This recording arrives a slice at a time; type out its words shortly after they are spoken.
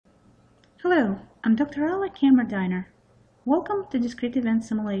Hello, I'm Dr. Alec Cameron. Welcome to Discrete Event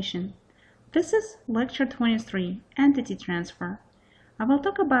Simulation. This is Lecture 23, Entity Transfer. I will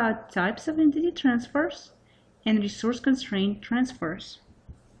talk about types of entity transfers and resource-constrained transfers.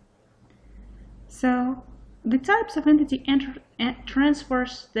 So, the types of entity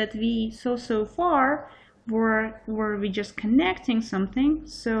transfers that we saw so far were we just connecting something.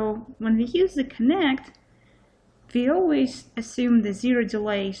 So, when we use the connect, we always assume the zero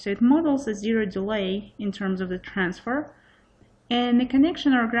delay, so it models a zero delay in terms of the transfer. And the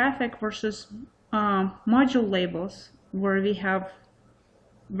connection or graphic versus module labels, where we have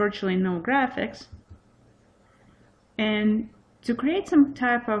virtually no graphics. And to create some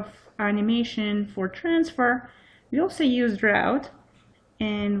type of animation for transfer, we also use route.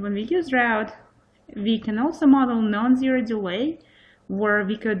 And when we use route, we can also model non-zero delay, where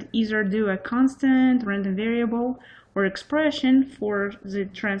we could either do a constant, random variable, or expression for the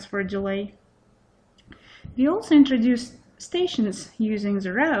transfer delay. We also introduced stations using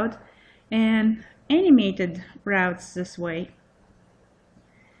the route and animated routes this way.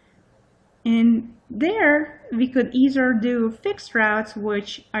 And there we could either do fixed routes,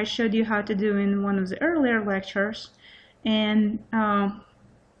 which I showed you how to do in one of the earlier lectures, and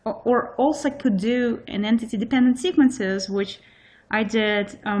or also could do an entity-dependent sequences, which I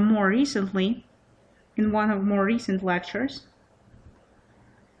did more recently in one of more recent lectures.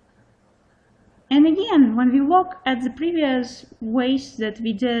 And again, when we look at the previous ways that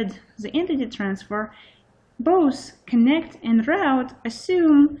we did the entity transfer, both connect and route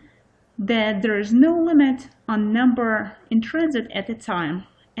assume that there is no limit on number in transit at a time.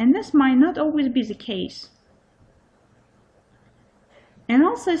 And this might not always be the case. And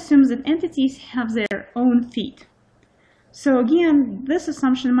also assumes that entities have their own feet. So again, this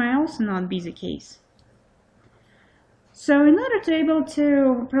assumption might also not be the case. So in order to be able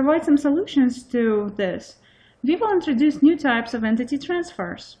to provide some solutions to this, we will introduce new types of entity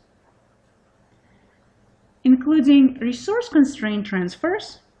transfers, including resource-constrained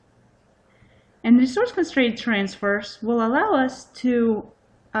transfers. And resource-constrained transfers will allow us to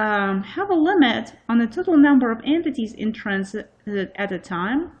have a limit on the total number of entities in transit at a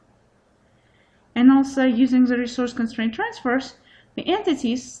time. And also, using the resource-constrained transfers, the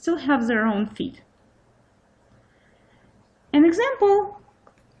entities still have their own feet. An example,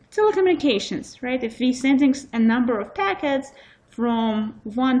 telecommunications, right? If we're sending a number of packets from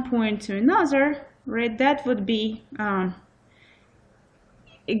one point to another, right, that would be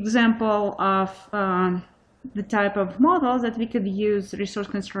example of the type of model that we could use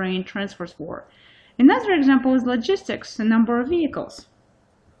resource-constrained transfers for. Another example is logistics, the number of vehicles.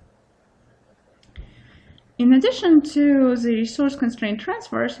 In addition to the resource-constrained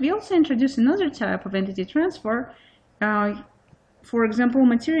transfers, we also introduce another type of entity transfer, for example,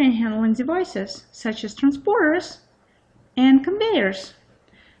 material handling devices, such as transporters and conveyors.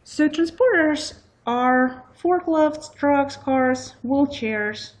 So transporters are forklifts, trucks, cars,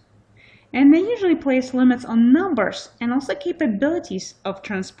 wheelchairs, and they usually place limits on numbers and also capabilities of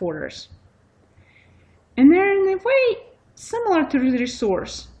transporters. And they're in a way similar to the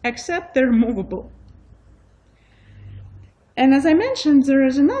resource, except they're movable. And as I mentioned, there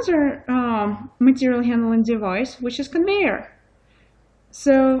is another material handling device, which is conveyor.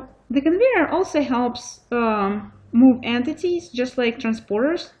 So the conveyor also helps move entities, just like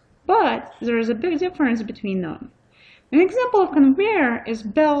transporters, but there is a big difference between them. An example of conveyor is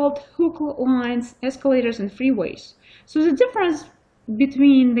belt, hook lines, escalators, and freeways. So the difference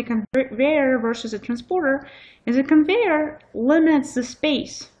between the conveyor versus a transporter is a conveyor limits the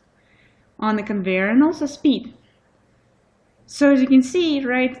space on the conveyor and also speed. So as you can see,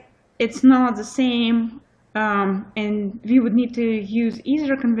 right, it's not the same, and we would need to use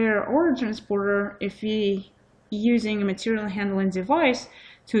either a conveyor or a transporter if we're using a material handling device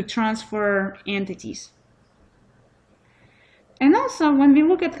to transfer entities. And also, when we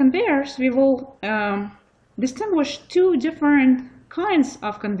look at conveyors, we will distinguish two different kinds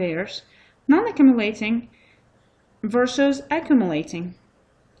of conveyors, non-accumulating versus accumulating.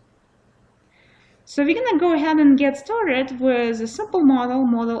 So we're going to go ahead and get started with a simple model,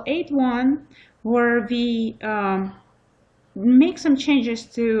 model 8.1, where we make some changes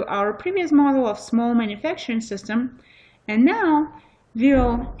to our previous model of small manufacturing system. And now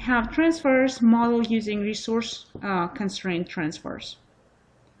we'll have transfers modeled using resource-constrained transfers.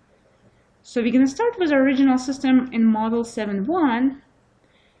 So we're going to start with our original system in model 7.1.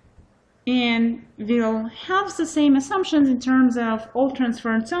 And we'll have the same assumptions in terms of all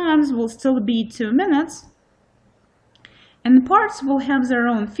transfer times will still be 2 minutes. And the parts will have their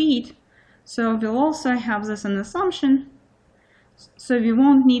own feet. So we'll also have this an assumption. So we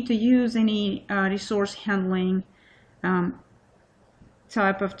won't need to use any resource handling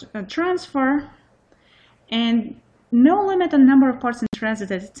type of transfer, and no limit on number of parts in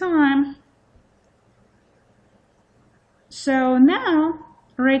transit at a time. So now,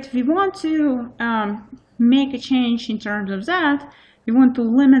 right, we want to make a change in terms of that. We want to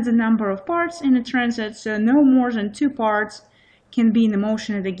limit the number of parts in the transit, so no more than 2 parts can be in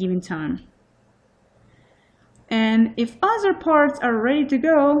motion at a given time. And if other parts are ready to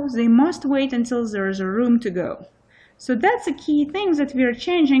go, they must wait until there is a room to go. So that's the key thing that we are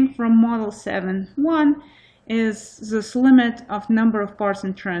changing from model 7.1 is this limit of number of parts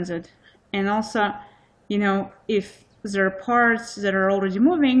in transit. And also, you know, if there are parts that are already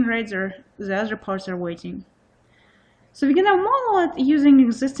moving, right, the other parts are waiting. So we're gonna model it using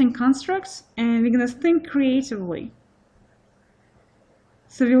existing constructs, and we're gonna think creatively.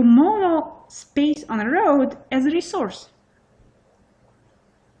 So we'll model space on a road as a resource.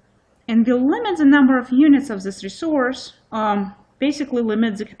 And we'll limit the number of units of this resource, basically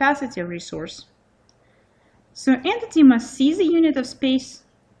limit the capacity of resource. So entity must seize a unit of space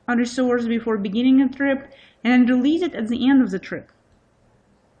on resource before beginning a trip and then release it at the end of the trip.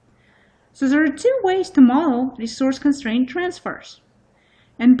 So there are 2 ways to model resource-constrained transfers.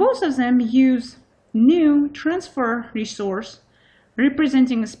 And both of them use new transfer resource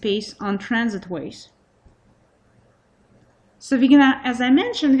representing a space on transit ways. So we're gonna, as I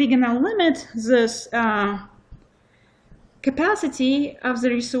mentioned, we're gonna limit this capacity of the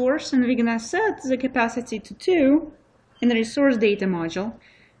resource, and we're gonna set the capacity to 2 in the resource data module,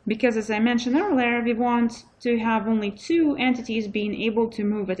 because as I mentioned earlier, we want to have only 2 entities being able to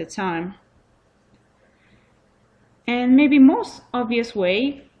move at a time. And maybe most obvious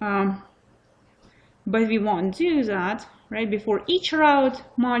way, but we won't do that, right? Before each route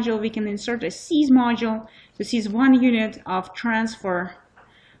module, we can insert a seize module to seize 1 unit of transfer.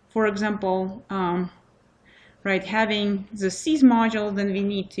 For example, right, having the seize module, then we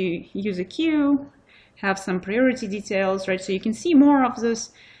need to use a queue, have some priority details, right? So you can see more of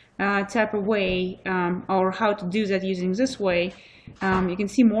this type of way, or how to do that using this way. You can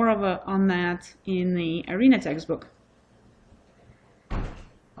see more of on that in the Arena textbook.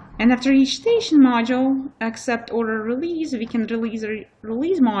 And after each station module, except order release, we can release a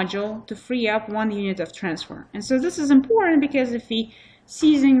release module to free up 1 unit of transfer. And so this is important because if we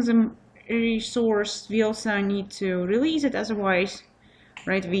seizing the resource, we also need to release it. Otherwise,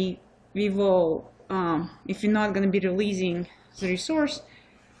 right, we will, if we're not going to be releasing the resource,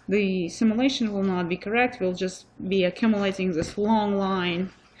 the simulation will not be correct. We'll just be accumulating this long line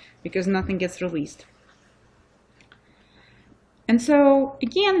because nothing gets released. And so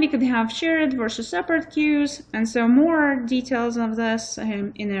again, we could have shared versus separate queues, and so more details of this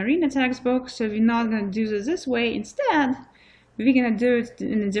in the Arena textbook. So we're not going to do this way. Instead, we're going to do it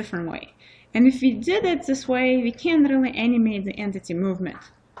in a different way. And if we did it this way, we can't really animate the entity movement.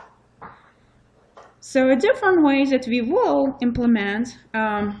 So a different way that we will implement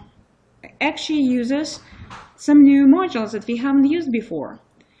actually uses some new modules that we haven't used before.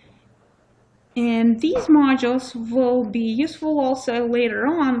 And these modules will be useful also later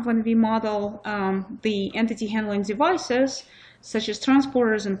on when we model the entity handling devices, such as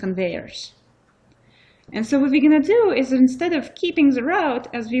transporters and conveyors. And so what we're going to do is, instead of keeping the route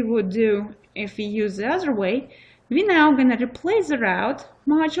as we would do if we use the other way, we're now going to replace the route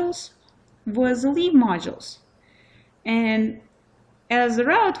modules with the leave modules. And as the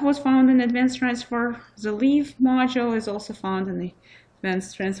route was found in advanced transfer, the leave module is also found in the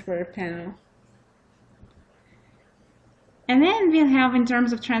advanced transfer panel. And then we'll have, in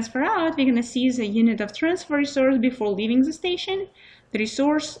terms of transfer out, we're going to seize a unit of transfer resource before leaving the station. The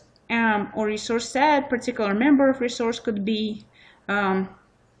resource or resource set, particular member of resource could be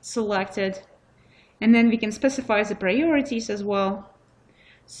selected. And then we can specify the priorities as well.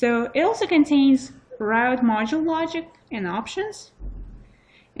 So it also contains route module logic and options.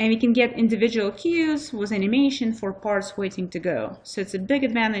 And we can get individual queues with animation for parts waiting to go. So it's a big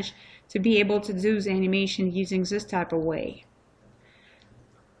advantage to be able to do the animation using this type of way.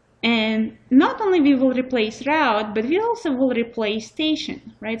 And not only we will replace route, but we also will replace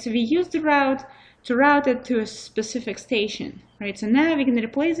station, right? So we use the route to route it to a specific station, right? So now we can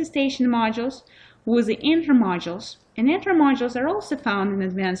replace the station modules with the enter modules. And enter modules are also found in the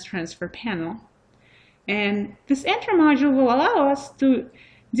advanced transfer panel. And this enter module will allow us to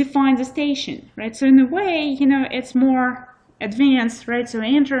define the station, right? So in a way, you know, it's more advanced, right? So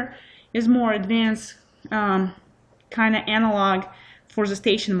enter is more advanced kind of analog for the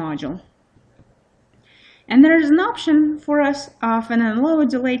station module. And there is an option for us of an unload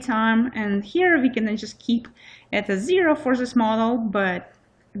delay time, and here we can just keep it as 0 for this model, but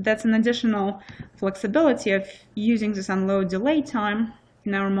that's an additional flexibility of using this unload delay time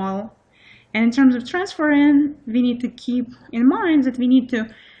in our model. And in terms of transfer in, we need to keep in mind that we need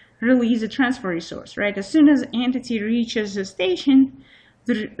to release the transfer resource, right? As soon as entity reaches the station,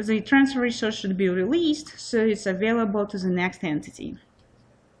 the transfer resource should be released so it's available to the next entity.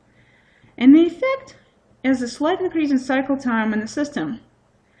 And the effect is a slight increase in cycle time in the system.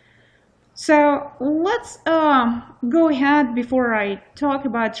 So let's go ahead, before I talk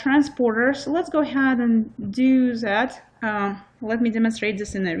about transporters, let's go ahead and do that. Let me demonstrate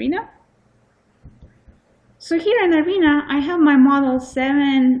this in Arena. So here in Arena, I have my model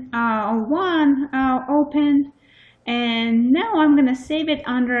 701 open, and now I'm going to save it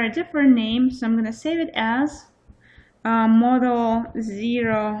under a different name. So I'm going to save it as model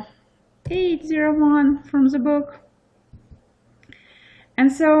 0801 from the book.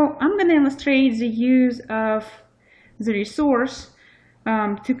 And so I'm going to illustrate the use of the resource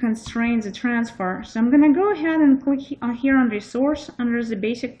to constrain the transfer. So I'm going to go ahead and click here on resource under the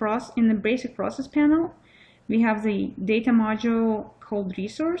basic process. In the basic process panel, we have the data module called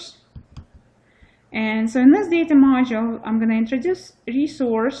resource. And so in this data module, I'm going to introduce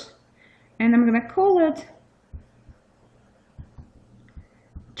resource, and I'm going to call it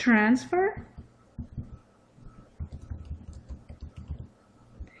transfer.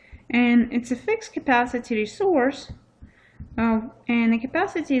 And it's a fixed capacity resource, and the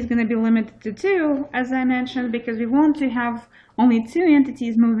capacity is going to be limited to 2, as I mentioned, because we want to have only 2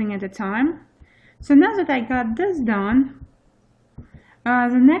 entities moving at a time. So now that I got this done, the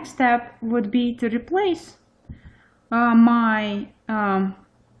next step would be to replace my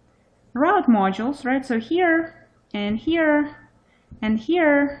route modules, right? So here, and here, and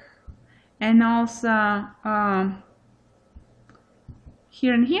here, and also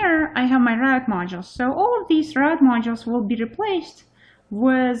here and here, I have my route modules. So all of these route modules will be replaced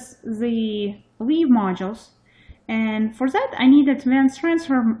with the leave modules. And for that, I need advanced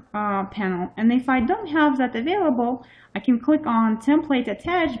transfer panel. And if I don't have that available, I can click on template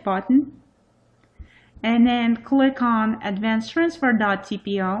attach button and then click on advanced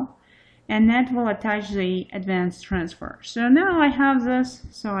transfer.tpl, and that will attach the advanced transfer. So now I have this,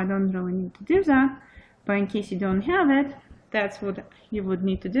 so I don't really need to do that. But in case you don't have it, that's what you would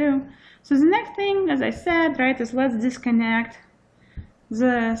need to do. So the next thing, as I said, right, is let's disconnect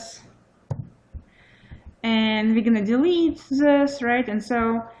this. And we're going to delete this, right? And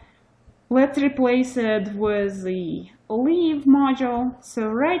so let's replace it with the leave module. So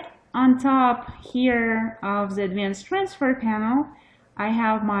right on top here of the advanced transfer panel, I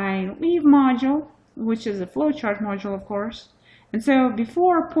have my leave module, which is a flowchart module, of course. And so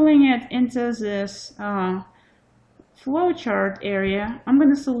before pulling it into this flowchart area, I'm going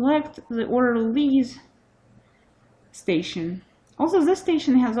to select the order release station. Also, this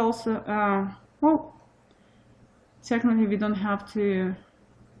station has also, well, technically we don't have to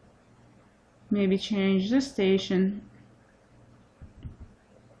maybe change this station.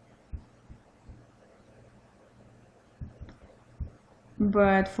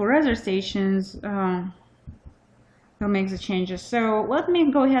 But for other stations, we'll make the changes. So let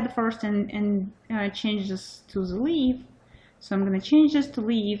me go ahead first and change this to the leave. So I'm going to change this to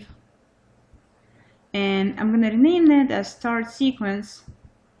leave, and I'm going to rename it as start sequence.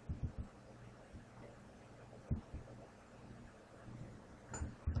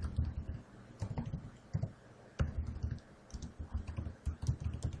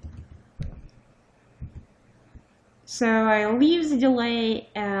 So I leave the delay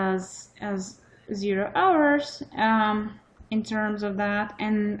as 0 hours in terms of that,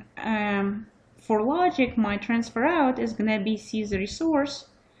 and for logic, my transfer out is going to be see the resource.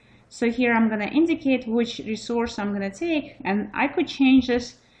 So here I'm going to indicate which resource I'm going to take, and I could change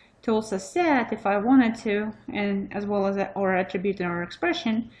this to also set if I wanted to, and as well as or attribute or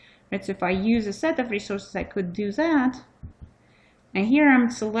expression. Right? So if I use a set of resources, I could do that. And here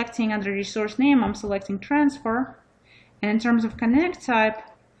I'm selecting under resource name, I'm selecting transfer. And in terms of connect type,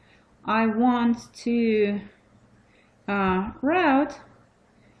 I want to route.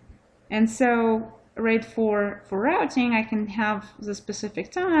 And so right for routing, I can have the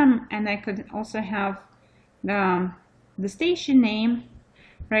specific time, and I could also have the station name,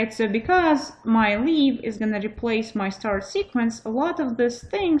 right? So because my leave is going to replace my start sequence, a lot of these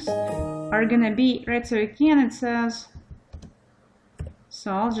things are going to be, right? So again, it says,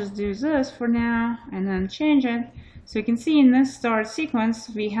 so I'll just do this for now and then change it. So you can see in this start sequence,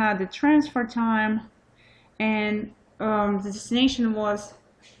 we had the transfer time, and the destination was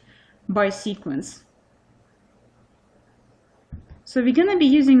by sequence. So we're gonna be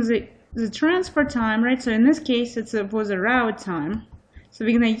using the transfer time, right? So in this case, it was a route time. So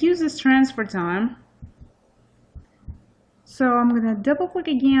we're gonna use this transfer time. So I'm gonna double click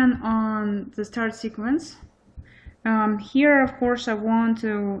again on the start sequence. Here, of course, I want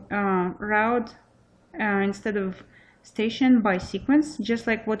to route instead of station by sequence, just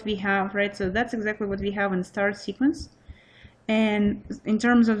like what we have, right? So that's exactly what we have in start sequence. And in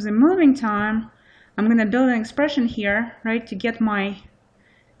terms of the moving time, I'm going to build an expression here, right, to get my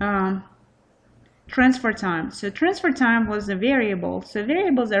transfer time. So transfer time was a variable. So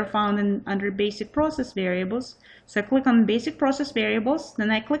variables are found under basic process variables. So I click on basic process variables,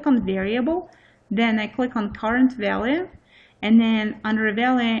 then I click on variable, then I click on current value, and then under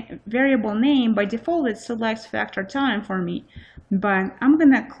a variable name, by default it selects factor time for me. But I'm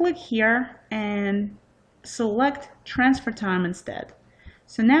going to click here and select transfer time instead.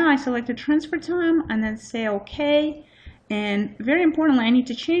 So now I selected transfer time and then say OK. And very importantly, I need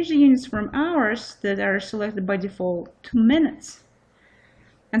to change the units from hours that are selected by default to minutes.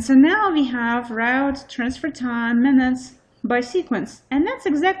 And so now we have route, transfer time, minutes by sequence. And that's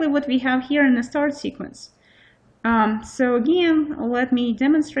exactly what we have here in the start sequence. So again, let me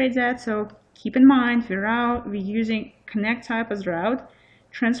demonstrate that. So keep in mind, we're using connect type as route,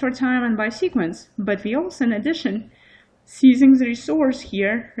 transfer time, and by sequence. But we also, in addition, seizing the resource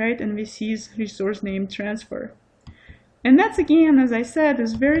here, right? And we seize resource name transfer. And that's, again, as I said,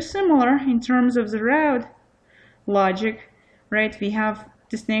 is very similar in terms of the route logic, right? We have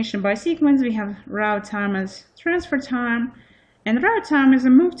destination by sequence, we have route time as transfer time, and route time is a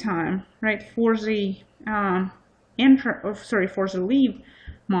move time, right, for the for the leave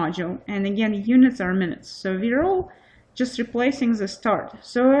module. And again, units are minutes. So we're all just replacing the start.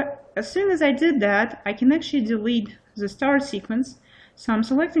 So as soon as I did that, I can actually delete the start sequence. So I'm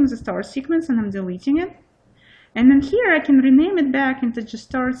selecting the start sequence and I'm deleting it. And then here I can rename it back into just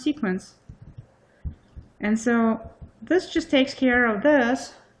start sequence. And so this just takes care of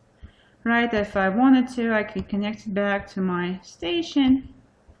this, right? If I wanted to, I could connect it back to my station.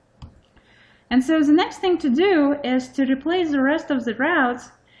 And so the next thing to do is to replace the rest of the routes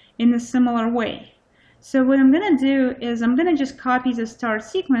in a similar way. So what I'm going to do is I'm going to just copy the start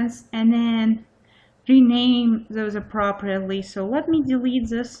sequence and then rename those appropriately. So let me delete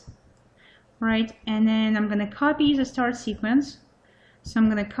this, right? And then I'm going to copy the start sequence. So I'm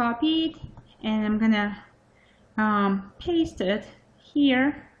going to copy it and I'm going to paste it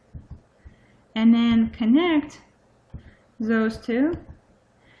here and then connect those two.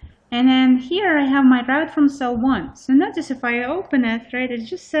 And then here I have my route from cell 1. So notice if I open it, right, it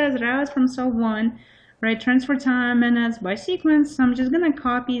just says route from cell 1, right, transfer time, minutes by sequence. So I'm just going to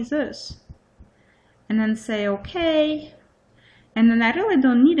copy this and then say OK. And then I really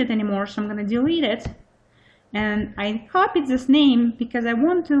don't need it anymore, so I'm going to delete it. And I copied this name because I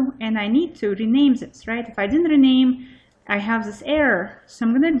want to and I need to rename this, right? If I didn't rename, I have this error. So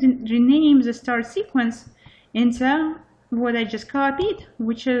I'm going to rename the start sequence into what I just copied,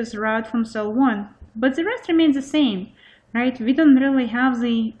 which is route from cell 1. But the rest remains the same, right? We don't really have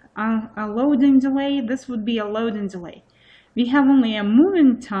the a loading delay. This would be a loading delay. We have only a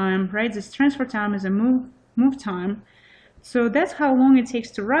moving time, right? This transfer time is a move time. So that's how long it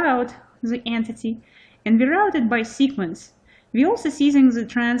takes to route the entity. And we route it by sequence. We also seizing the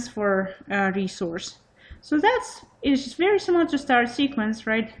transfer resource. So it's very similar to start sequence,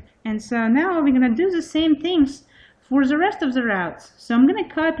 right? And so now we're going to do the same things for the rest of the routes. So I'm going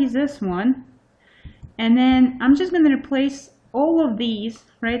to copy this one. And then I'm just going to replace all of these,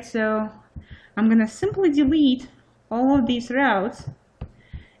 right? So I'm going to simply delete all of these routes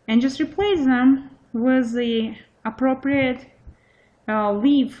and just replace them with the appropriate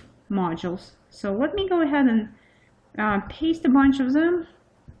leave modules. So let me go ahead and paste a bunch of them,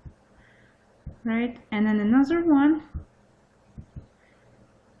 right? And then another one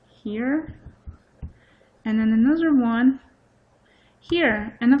here, and then another one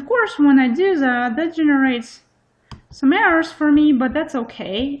here. And of course, when I do that, that generates some errors for me, but that's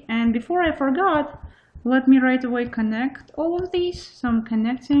okay. And before I forgot, let me right away connect all of these. So I'm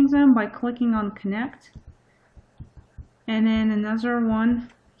connecting them by clicking on connect. And then another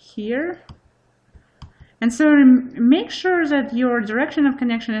one here. And so make sure that your direction of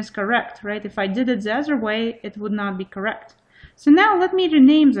connection is correct, right? If I did it the other way, it would not be correct. So now let me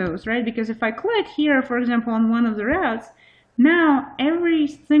rename those, right? Because if I click here, for example, on one of the routes, now every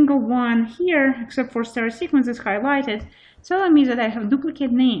single one here, except for start sequence, is highlighted, telling me that I have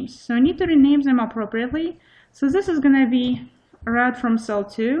duplicate names. So I need to rename them appropriately. So this is going to be a route from cell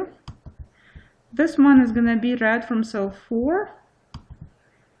 2. This one is going to be route from cell 4.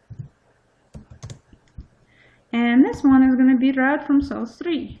 and this one is going to be route from cells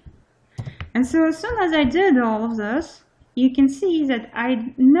 3. And so as soon as I did all of this, you can see that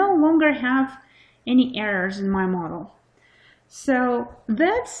I no longer have any errors in my model. So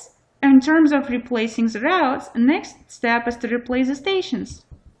that's in terms of replacing the routes. The next step is to replace the stations.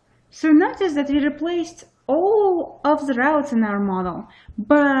 So notice that we replaced all of the routes in our model,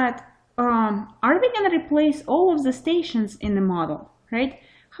 but are we going to replace all of the stations in the model, right?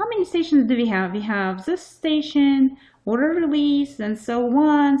 How many stations do we have? We have this station, order release, and cell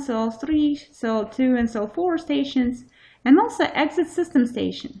 1, cell 3, cell 2, and cell 4 stations, and also exit system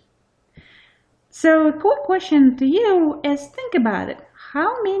station. So a quick question to you is, think about it.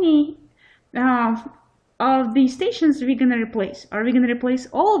 How many of these stations are we going to replace? Are we going to replace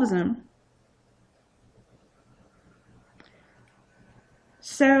all of them?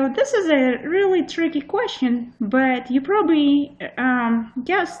 So this is a really tricky question, but you probably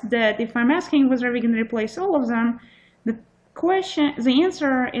guessed that if I'm asking whether we're going to replace all of them, the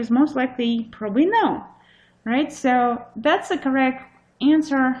answer is most likely probably no, right? So that's the correct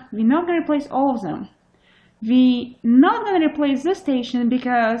answer. We're not going to replace all of them. We're not going to replace this station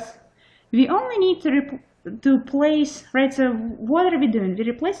because we only need to place, right? So what are we doing?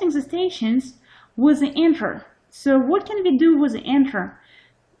 We're replacing the stations with the enter. So what can we do with the enter?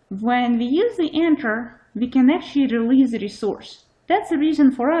 When we use the enter, we can actually release the resource. That's the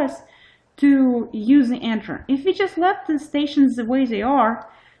reason for us to use the enter. If we just left the stations the way they are,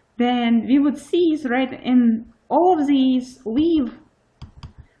 then we would seize, right, in all of these leave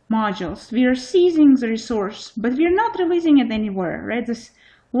modules, we are seizing the resource, but we are not releasing it anywhere, right? This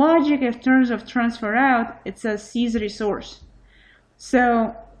logic in terms of transfer out, it says seize resource.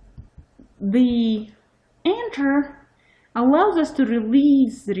 So the enter allows us to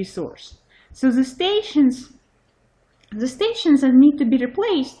release the resource. So the stations that need to be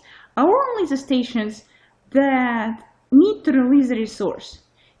replaced are only the stations that need to release the resource.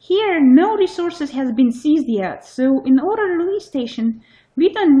 Here, no resources has been seized yet. So in order to release station,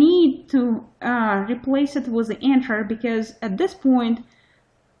 we don't need to replace it with the enter, because at this point,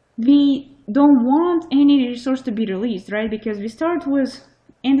 we don't want any resource to be released, right? Because we start with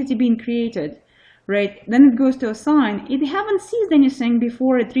entity being created, right? Then it goes to assign. It haven't seized anything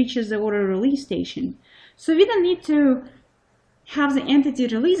before it reaches the order release station. So we don't need to have the entity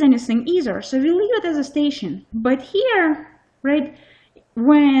release anything either. So we leave it as a station. But here, right,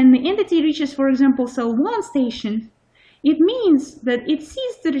 when the entity reaches, for example, cell 1 station, it means that it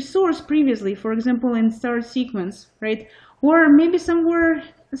seized the resource previously, for example, in start sequence, right? Or maybe somewhere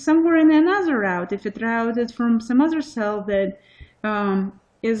in another route, if it routed from some other cell that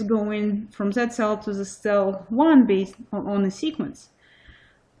is going from that cell to the cell 1 based on the sequence.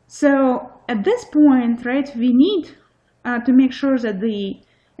 So at this point, right, we need to make sure that the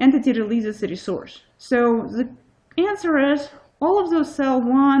entity releases the resource. So the answer is all of those cell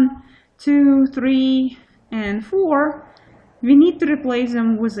 1, 2, 3, and 4, we need to replace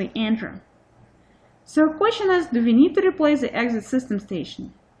them with the enter. So the question is, do we need to replace the exit system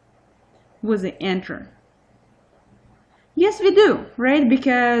station with the enter? Yes, we do, right?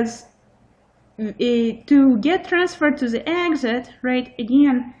 Because to get transferred to the exit, right,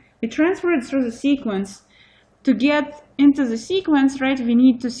 again, we transfer it through the sequence. To get into the sequence, right, we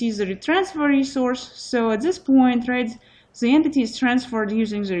need to seize the transfer resource. So at this point, right, the entity is transferred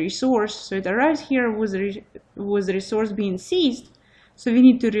using the resource. So it arrives here with the resource being seized. So we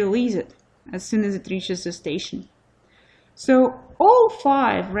need to release it as soon as it reaches the station. So all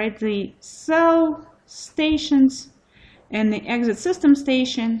 5, right, the cell stations and the exit system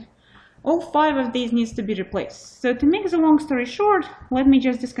station, all 5 of these needs to be replaced. So to make the long story short, let me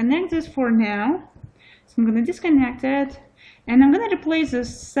just disconnect this for now. So I'm going to disconnect it, and I'm going to replace the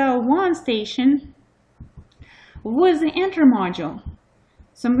cell 1 station with the enter module.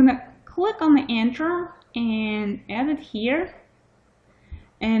 So I'm going to click on the enter and add it here.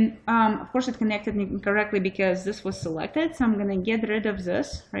 And of course it connected me incorrectly because this was selected. So I'm going to get rid of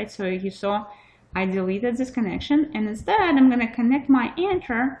this, right? So you saw I deleted this connection, and instead I'm going to connect my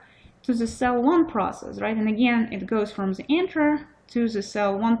enter to the cell 1 process, right? And again, it goes from the enter to the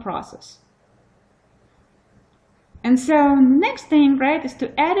cell 1 process. And so next thing, right, is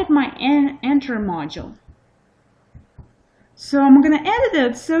to edit my enter module. So I'm going to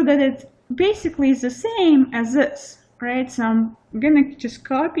edit it so that it basically is the same as this, right? So I'm going to just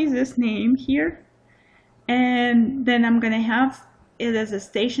copy this name here, and then I'm going to have it as a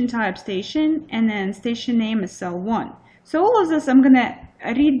station type station, and then station name is cell 1. So all of this I'm going to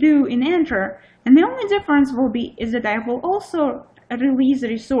redo in enter, and the only difference will be is that I will also release the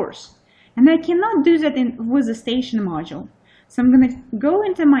resource. And I cannot do that with the station module. So I'm going to go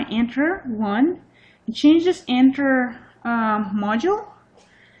into my enter 1, change this enter module.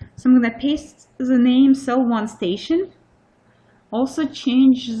 So I'm going to paste the name cell1 station. Also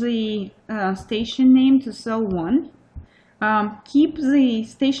change the station name to cell1. Keep the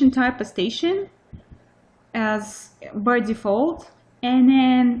station type as station as by default. And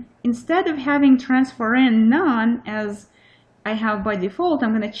then instead of having transfer in none as I have by default,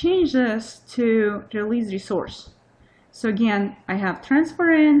 I'm going to change this to release resource. So again, I have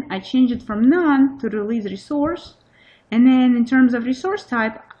transfer in, I change it from none to release resource. And then in terms of resource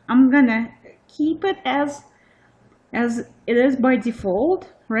type, I'm going to keep it as it is by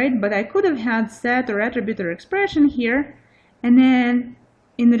default, right? But I could have had set or attribute or expression here. And then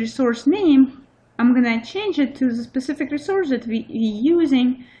in the resource name, I'm going to change it to the specific resource that we're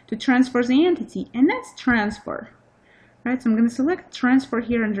using to transfer the entity, and that's transfer, right? So I'm going to select transfer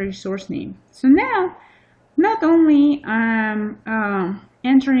here under resource name. So now, not only I'm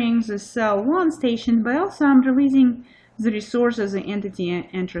entering the cell1 station, but also I'm releasing the resource as the entity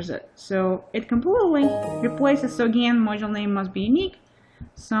enters it. So it completely replaces, so again, module name must be unique.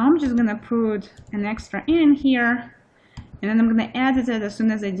 So I'm just going to put an extra in here. And then I'm going to edit it as soon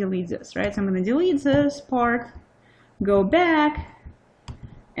as I delete this, right? So I'm going to delete this part, go back,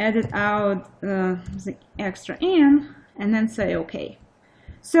 edit out the extra in, and then say OK.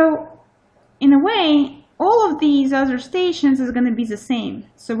 So in a way, all of these other stations is going to be the same.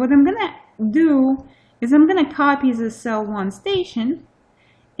 So what I'm going to do is I'm going to copy the cell1 station.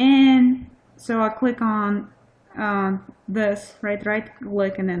 And so I click on this, right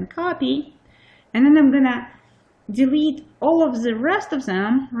click and then copy. And then I'm going to delete all of the rest of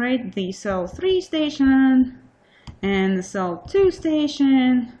them, right? The cell3 station and the cell2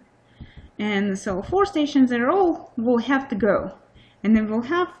 station and the cell4 stations, they all will have to go. And they will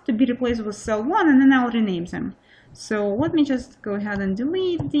have to be replaced with cell1, and then I'll rename them. So let me just go ahead and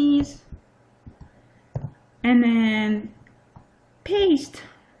delete these and then paste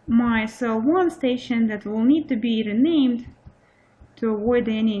my cell1 station that will need to be renamed to avoid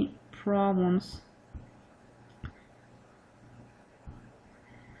any problems.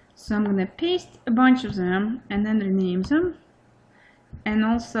 So I'm going to paste a bunch of them and then rename them and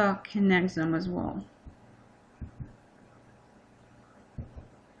also connect them as well.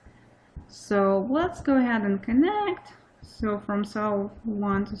 So let's go ahead and connect. So from cell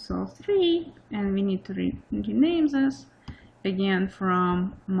 1 to cell 3, and we need to rename this again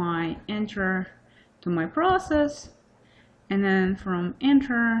from my enter to my process, and then from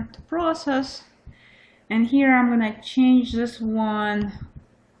enter to process. And here I'm going to change this one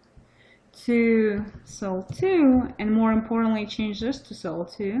to cell 2, and more importantly change this to cell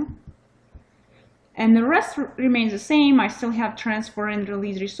 2. And the rest remains the same. I still have transfer and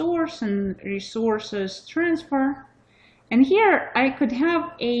release resource and resources transfer. And here I could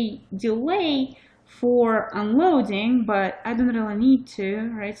have a delay for unloading, but I don't really need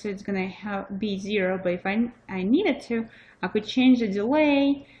to, right? So it's gonna be 0, but if I needed to, I could change the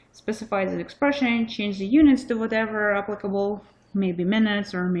delay, specify the expression, change the units to whatever applicable, maybe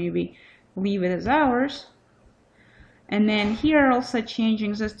minutes or maybe leave it as hours. And then here also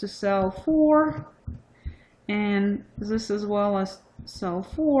changing this to cell 4 and this as well as cell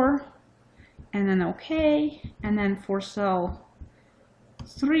 4, and then OK. And then for cell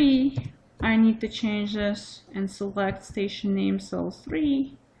 3 I need to change this and select station name cell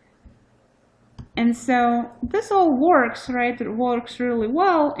 3. And so this all works, right? It works really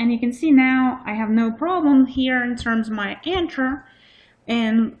well, and you can see now I have no problem here in terms of my enter.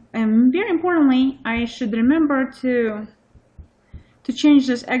 And very importantly, I should remember to change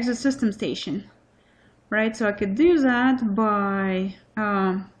this exit system station, right? So I could do that by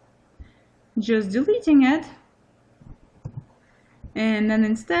just deleting it, and then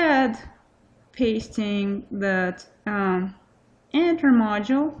instead pasting that enter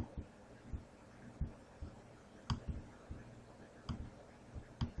module,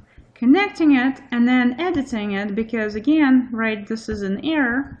 connecting it, and then editing it, because again, right, this is an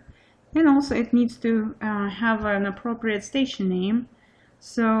error, and also it needs to have an appropriate station name.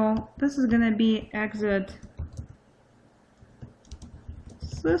 So this is going to be exit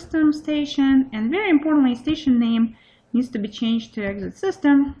system station, and very importantly, station name needs to be changed to exit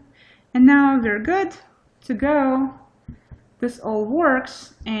system. And now we're good to go. This all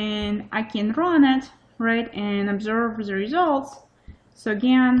works, and I can run it, right, and observe the results. So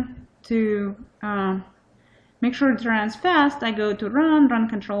again, to make sure it runs fast, I go to run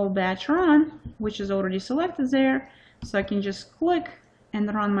control batch run, which is already selected there. So I can just click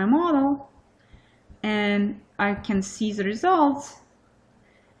and run my model, and I can see the results.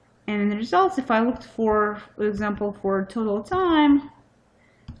 And in the results, if I looked for example, for total time,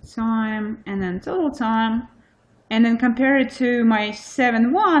 time and then total time, and then compare it to my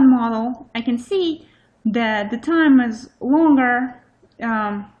 7.1 model, I can see that the time is longer.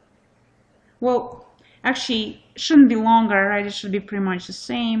 Well, actually, it shouldn't be longer, right? It should be pretty much the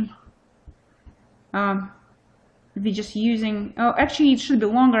same. We're just using, oh, actually, it should be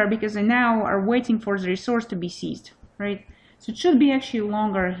longer because I now are waiting for the resource to be seized, right? So it should be actually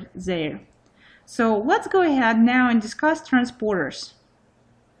longer there. So let's go ahead now and discuss transporters.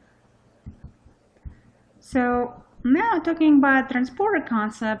 So now talking about transporter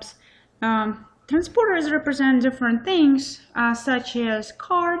concepts, transporters represent different things such as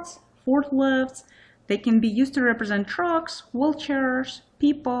carts, forklifts. They can be used to represent trucks, wheelchairs,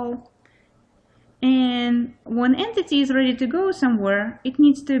 people. And when entity is ready to go somewhere, it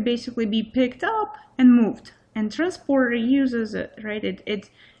needs to basically be picked up and moved. And transporter uses it, right? It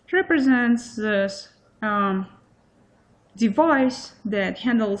represents this device that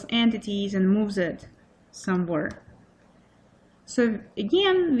handles entities and moves it somewhere. So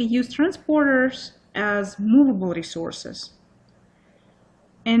again, we use transporters as movable resources.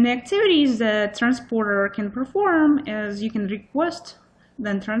 And the activities that transporter can perform is you can request,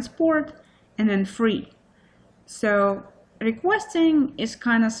 then transport, and then free. So requesting is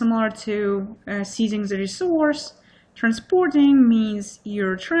kind of similar to seizing the resource. Transporting means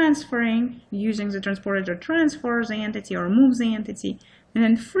you're transferring, using the transporter to transfer the entity or move the entity. And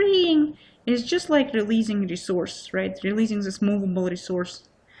then freeing is just like releasing resource, right? Releasing this movable resource.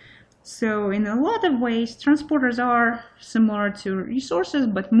 So in a lot of ways, transporters are similar to resources,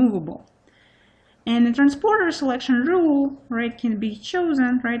 but movable. And the transporter selection rule, right, can be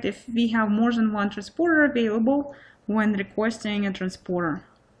chosen, right, if we have more than one transporter available when requesting a transporter.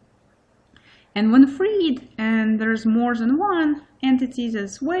 And when freed and there's more than one entity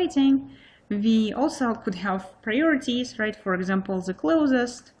that's waiting, we also could have priorities, right? For example, the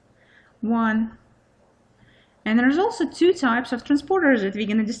closest one. And there's also two types of transporters that we're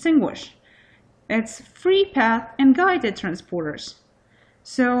going to distinguish. It's free path and guided transporters.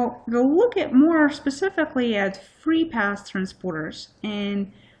 So we'll look at more specifically at free path transporters.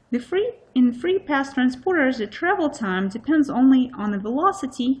 And in free path transporters, the travel time depends only on the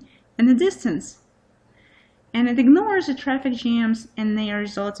velocity and the distance. And it ignores the traffic jams and their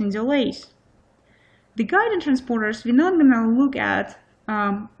resulting delays. The guided transporters we're not going to look at,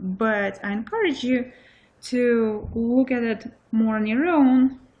 but I encourage you to look at it more on your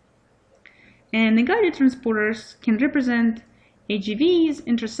own. And the guided transporters can represent AGVs,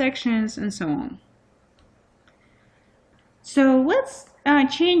 intersections, and so on. So let's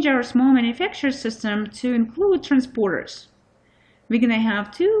change our small manufacturer system to include transporters. We're going to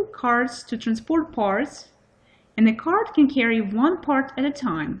have two carts to transport parts, and the cart can carry one part at a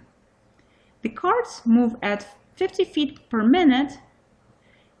time. The carts move at 50 feet per minute,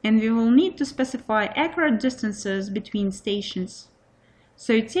 and we will need to specify accurate distances between stations.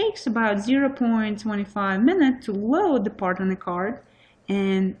 So it takes about 0.25 minutes to load the part on the cart,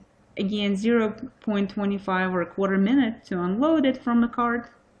 and again 0.25 or a quarter minute to unload it from the cart.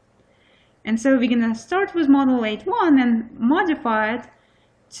 And so we're going to start with model 8.1 and modify it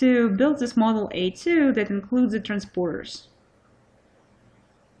to build this model 8.2 that includes the transporters.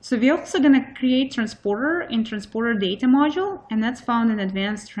 So we're also going to create transporter in transporter data module, and that's found in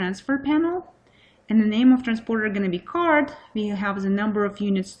advanced transfer panel. And the name of transporter is going to be cart. We have the number of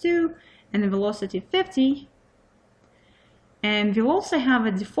units 2 and the velocity 50. And we'll also have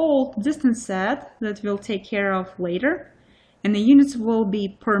a default distance set that we'll take care of later. And the units will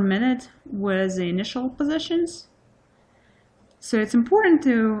be per minute with the initial positions. So it's important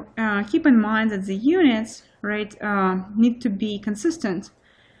to keep in mind that the units, right, need to be consistent.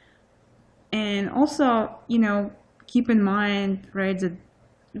 And also, keep in mind, right, that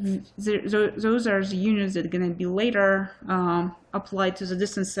those are the units that are going to be later applied to the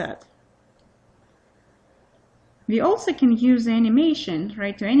distance set. We also can use the animation,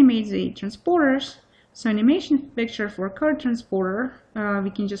 right, to animate the transporters. So animation picture for cart transporter, we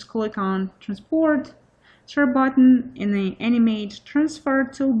can just click on transport, start button in the animate transfer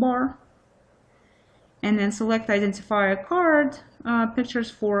toolbar, and then select identify a cart, pictures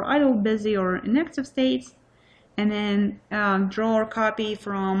for idle, busy, or inactive states, and then draw or copy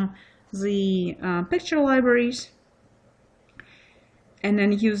from the picture libraries, and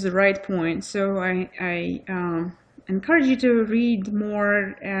then use the right point. So I encourage you to read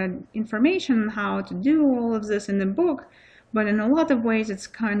more information on how to do all of this in the book, but in a lot of ways it's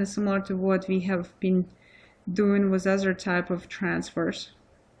kind of similar to what we have been doing with other type of transfers.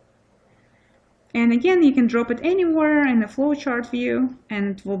 And again, you can drop it anywhere in the flowchart view,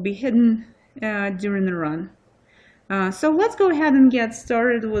 and it will be hidden during the run. So let's go ahead and get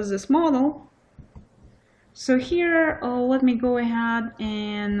started with this model. So here, let me go ahead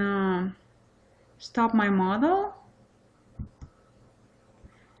and stop my model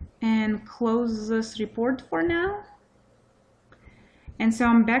and close this report for now. And so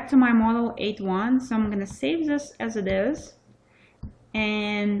I'm back to my model 8.1. So I'm going to save this as it is.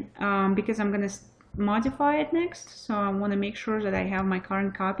 And because I'm going to modify it next, so I want to make sure that I have my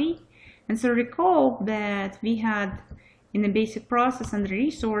current copy. And so recall that we had in the basic process and the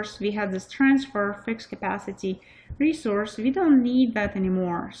resource, we had this transfer fixed capacity resource. We don't need that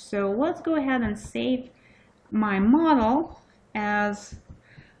anymore. So let's go ahead and save my model as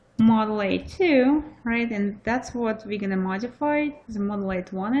model A2, right? And that's what we're going to modify the model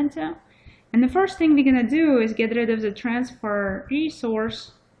A1 into. And the first thing we're going to do is get rid of the transfer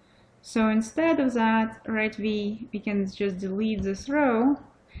resource. So instead of that, right, we can just delete this row.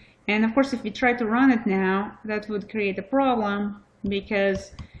 And of course, if we try to run it now, that would create a problem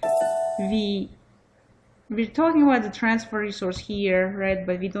because we're talking about the transfer resource here, right?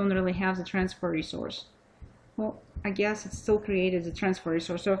 But we don't really have the transfer resource. Well, I guess it still created the transfer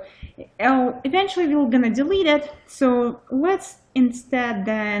resource. So eventually we're going to delete it. So let's instead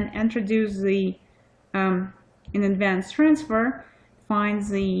then introduce the in advanced transfer, find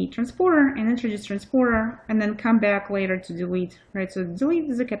the transporter and introduce transporter, and then come back later to delete, right? So delete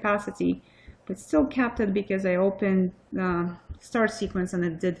the capacity, but still kept it because I opened the start sequence and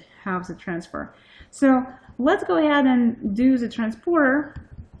it did have the transfer. So let's go ahead and do the transporter.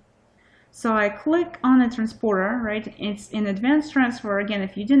 So I click on the transporter, right? It's in advanced transfer. Again,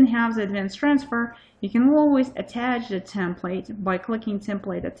 if you didn't have the advanced transfer, you can always attach the template by clicking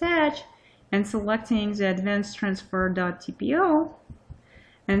template attach and selecting the advanced transfer.tpo.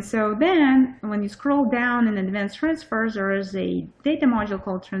 And so then when you scroll down in advanced transfers, there is a data module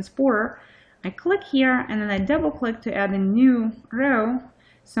called transporter. I click here and then I double click to add a new row.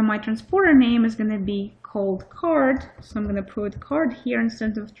 So my transporter name is going to be called card. So I'm going to put card here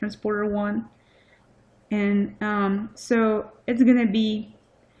instead of transporter 1. And so it's going to be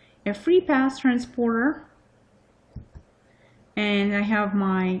a free pass transporter. And I have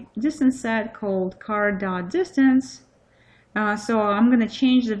my distance set called card.distance. So I'm going to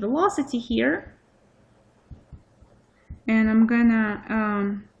change the velocity here. And I'm going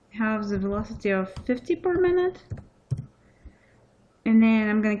to have the velocity of 50 per minute. And then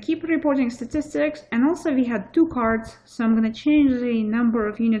I'm going to keep reporting statistics. And also we had 2 cards, so I'm going to change the number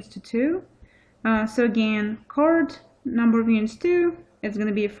of units to 2. So again, card, number of units 2. It's going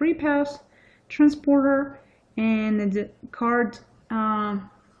to be a free pass transporter. And the card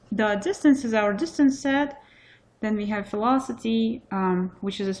dot distance is our distance set. Then we have velocity,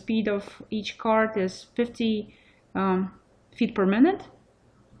 which is the speed of each card is 50 feet per minute.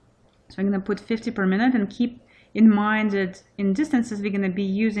 So I'm going to put 50 per minute and keep in mind that in distances we're going to be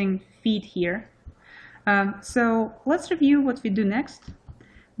using feet here. So let's review what we do next.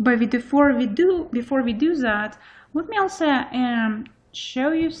 But before we do that, let me also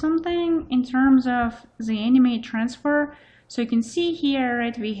show you something in terms of the animate transfer. So you can see here,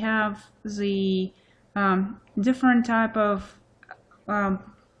 right, we have the different type of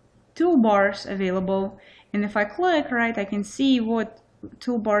toolbars available. And if I click, right, I can see what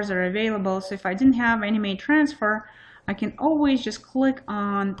toolbars are available. So if I didn't have animate transfer, I can always just click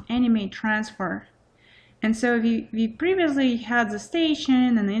on animate transfer. And so we previously had the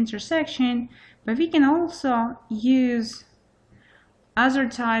station and the intersection, but we can also use other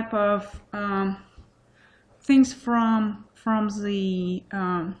type of things from the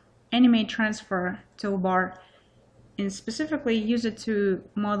animate transfer toolbar, and specifically use it to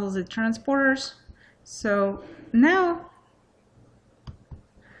model the transporters. So now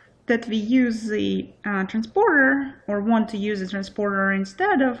that we use the transporter, or want to use the transporter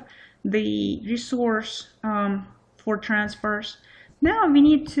instead of the resource for transfers, now we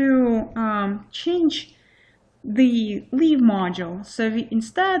need to change the leave module. So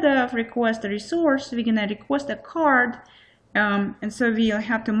instead of request a resource, we're going to request a card. And so we'll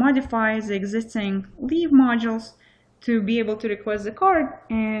have to modify the existing leave modules to be able to request the card.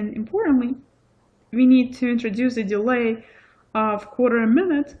 And importantly, we need to introduce a delay of quarter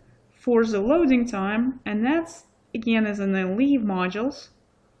minute for the loading time, and that's again is in the leave modules.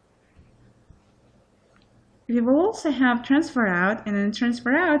 We will also have transfer out, and in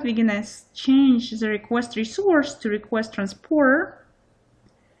transfer out we're gonna change the request resource to request transporter,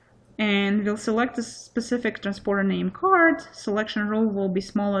 and we'll select a specific transporter name card. Selection rule will be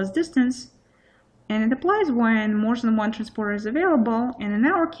small as distance, and it applies when more than one transporter is available. And in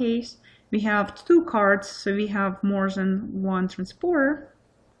our case we have 2 cards, so we have more than one transporter.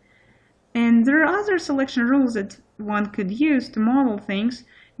 And there are other selection rules that one could use to model things,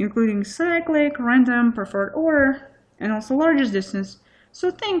 including cyclic, random, preferred order, and also largest distance.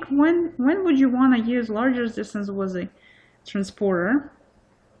 So think, when would you want to use largest distance with a transporter?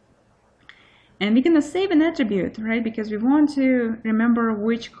 And we're going to save an attribute, right? Because we want to remember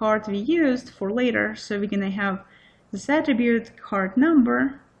which card we used for later. So we're going to have this attribute card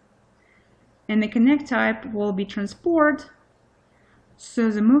number, and the connect type will be transport.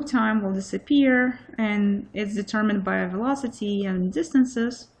 So the move time will disappear, and it's determined by velocity and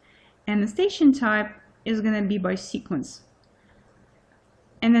distances. And the station type is going to be by sequence.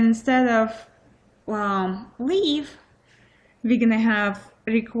 And then instead of leave, we're going to have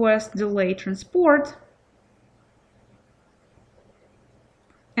request delay transport.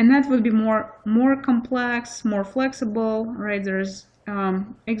 And that would be more complex, more flexible, right? There's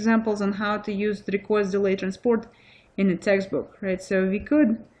examples on how to use the request delay transport in a textbook, right? So we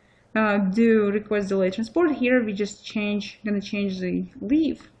could do request delay transport. Here we just gonna change the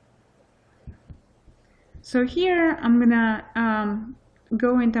leave. So here I'm gonna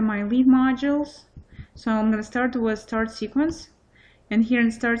go into my leave modules. So I'm gonna start with start sequence, and here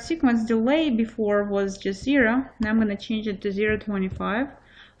in start sequence, delay before was just 0. Now I'm gonna change it to 0.25.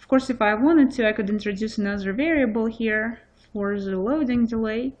 Of course, if I wanted to, I could introduce another variable here for the loading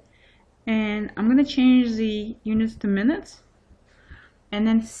delay. And I'm going to change the units to minutes. And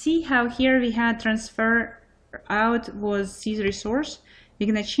then see how here we had transfer out was seize resource.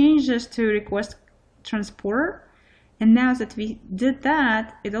 We're going to change this to request transporter. And now that we did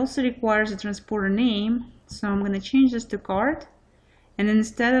that, it also requires a transporter name. So I'm going to change this to card. And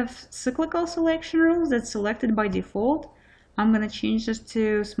instead of cyclical selection rules that's selected by default, I'm going to change this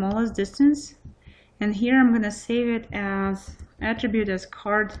to smallest distance. And here I'm going to save it as attribute as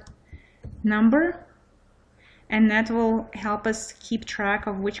card number, and that will help us keep track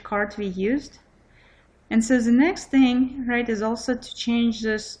of which card we used. And so the next thing, right, is also to change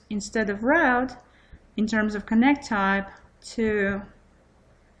this instead of route in terms of connect type to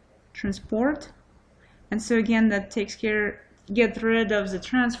transport. And so again, that get rid of the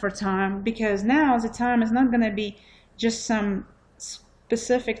transfer time, because now the time is not going to be just some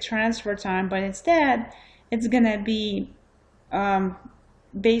specific transfer time, but instead it's going to be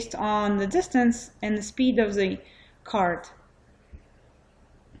based on the distance and the speed of the card.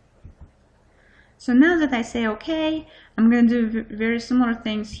 So now that I say OK, I'm going to do very similar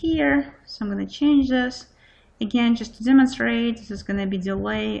things here. So I'm going to change this. Again, just to demonstrate, this is going to be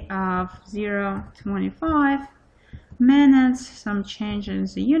delay of 0.25 minutes, some change in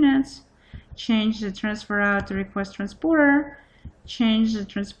the units, change the transfer out to request transporter, change the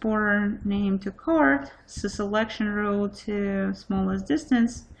transporter name to card, the selection rule to smallest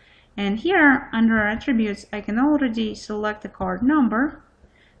distance, and here under attributes I can already select the card number.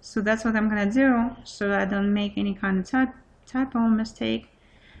 So that's what I'm going to do so that I don't make any kind of typo mistake.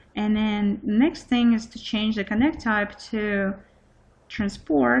 And then the next thing is to change the connect type to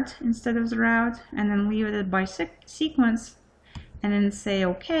transport instead of the route, and then leave it by sequence, and then say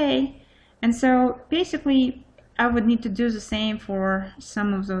OK. And so basically I would need to do the same for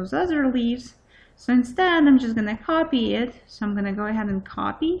some of those other leaves. So instead, I'm just going to copy it. So I'm going to go ahead and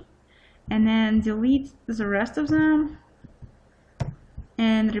copy and then delete the rest of them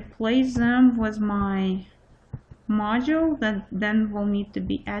and replace them with my module that then will need to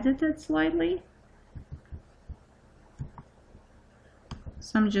be edited slightly.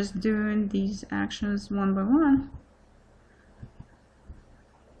 So I'm just doing these actions one by one.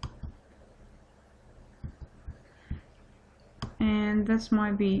 And this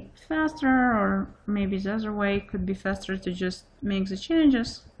might be faster, or maybe the other way could be faster to just make the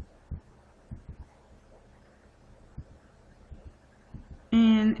changes.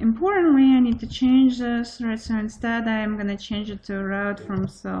 And importantly, I need to change this, right? So instead, I'm going to change it to route from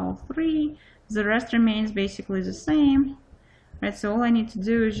cell 3. The rest remains basically the same, right? So all I need to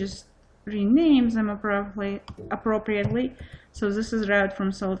do is just rename them appropriately. So this is route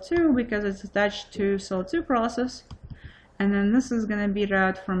from cell 2 because it's attached to cell 2 process. And then this is going to be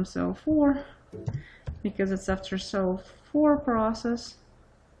route from cell 4 because it's after cell 4 process.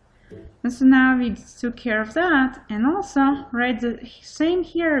 And so now we took care of that. And also, right, the same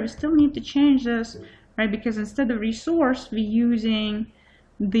here, we still need to change this, right? Because instead of resource, we're using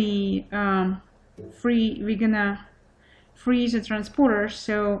the we're gonna freeze the transporter.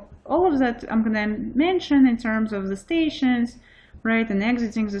 So all of that I'm gonna mention in terms of the stations, right, and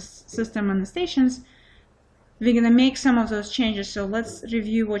exiting the system and the stations. We're going to make some of those changes, so let's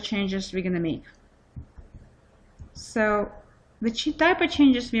review what changes we're going to make. So the type of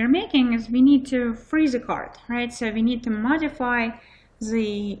changes we are making is we need to freeze a card, right? So we need to modify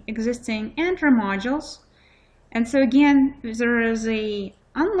the existing enter modules, And so again, there is a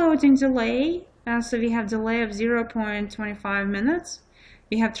unloading delay. So we have delay of 0.25 minutes.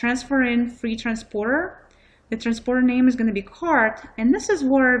 We have transfer in free transporter. The transporter name is going to be cart. And this is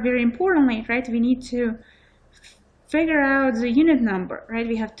where, very importantly, right, we need to figure out the unit number, right?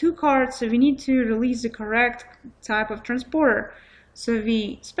 We have two cards, so we need to release the correct type of transporter. So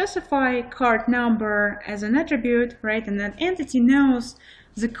we specify card number as an attribute, right? And that entity knows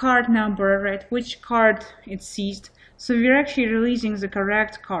the card number, right? Which card it seized. So we're actually releasing the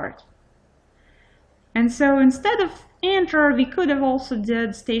correct card. And so instead of enter, we could have also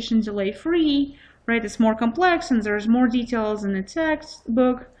did station delay free, right? It's more complex and there's more details in the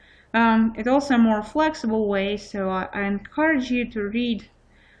textbook. It's also a more flexible way, so I encourage you to read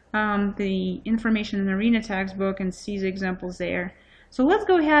the information in the Arena textbook and see the examples there. So let's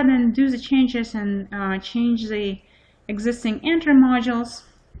go ahead and do the changes and change the existing enter modules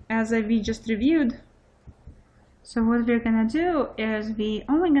as we just reviewed. So what we're going to do is we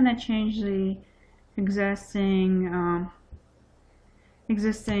only going to change the existing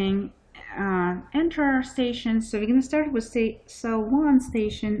enter station. So we're going to start with cell 1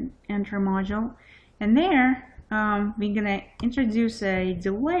 station enter module, and there we're going to introduce a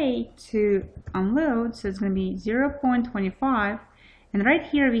delay to unload, so it's going to be 0.25, and right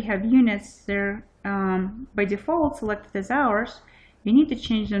here we have units. They're by default selected as hours. We need to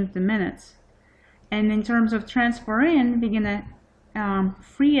change them to minutes. And in terms of transfer in, we're going to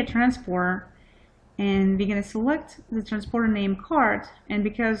free a transporter, and we're going to select the transporter name card. And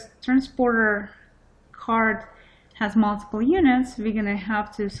because transporter card has multiple units, we're going to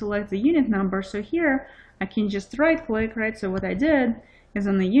have to select the unit number. So here I can just right click, right? So what I did is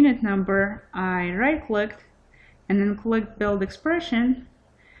on the unit number, I right clicked and then click build expression.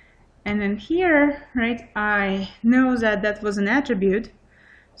 And then here, right, I know that that was an attribute.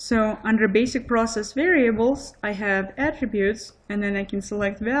 So under basic process variables, I have attributes, and then I can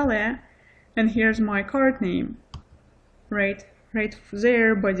select value. And here's my card name, right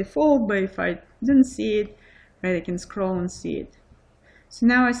there by default, but if I didn't see it, right, I can scroll and see it. So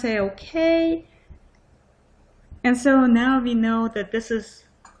now I say OK, and so now we know that this is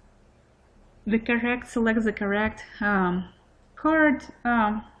the correct, select the correct card,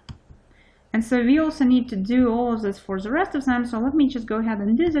 and so we also need to do all of this for the rest of them. So let me just go ahead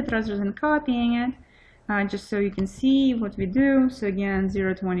and do it rather than copying it, just so you can see what we do. So again,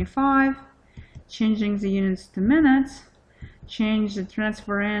 0.25. Changing the units to minutes, change the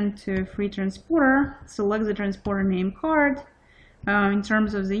transfer in to free transporter, select the transporter name card. In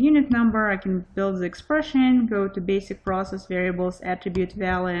terms of the unit number, I can build the expression, go to basic process variables, attribute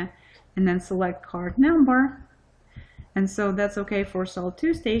value, and then select card number. And so that's okay for cell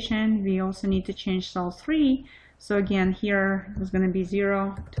 2 station. We also need to change cell 3. So again, here is going to be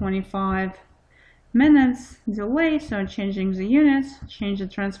 0.25 minutes delay, so changing the units, change the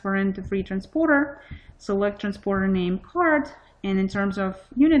transfer into free transporter, select transporter name card, and in terms of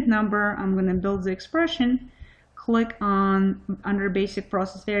unit number, I'm going to build the expression, click on under basic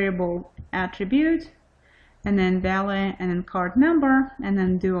process variable attribute, and then value, and then card number, and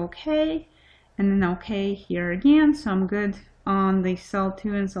then do OK, and then OK here again. So I'm good on the cell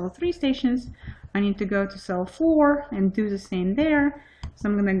 2 and cell 3 stations. I need to go to cell 4 and do the same there. So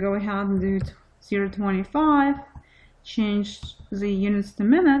I'm going to go ahead and do 0.25, change the units to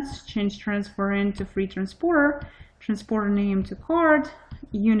minutes, change transfer in to free transporter, transporter name to card,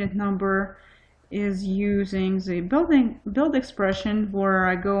 unit number is using the build expression where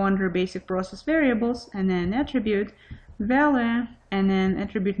I go under basic process variables and then attribute value and then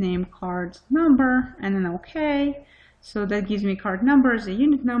attribute name card number and then OK. So that gives me card number as a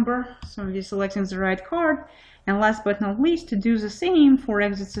unit number. So we're selecting the right card. And last but not least, to do the same for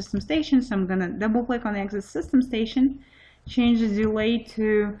exit system station, so I'm going to double click on the exit system station, change the delay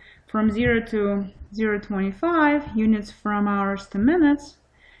to from 0 to 0.25, units from hours to minutes,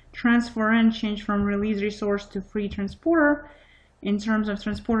 transfer in, change from release resource to free transporter. In terms of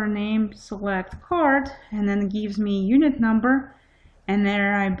transporter name, select card, and then it gives me unit number, and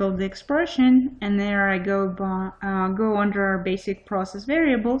there I build the expression, and there I go under basic process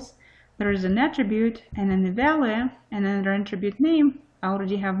variables. There is an attribute and then the value and then the attribute name. I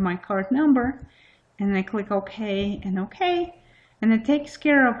already have my card number, and I click OK and OK, and it takes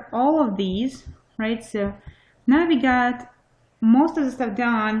care of all of these, right? So now we got most of the stuff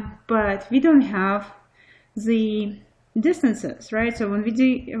done, but we don't have the distances, right? So when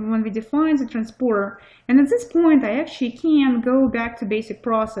we define the transporter, and at this point I actually can go back to basic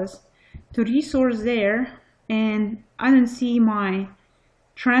process to resource there, and I don't see my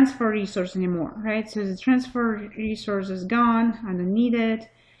transfer resource anymore, right? So the transfer resource is gone, I don't need it,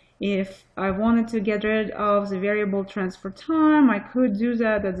 If I wanted to get rid of the variable transfer time, I could do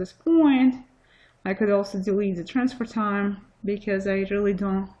that at this point. I could also delete the transfer time because I really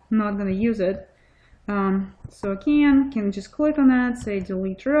not gonna use it. So again, can just click on that, say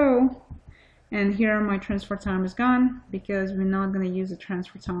delete row, and here my transfer time is gone because we're not gonna use the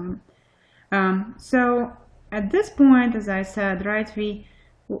transfer time. So at this point, as I said, right,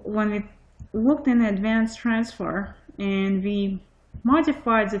 when we looked in advanced transfer and we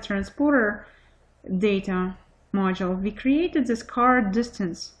modified the transporter data module, we created this card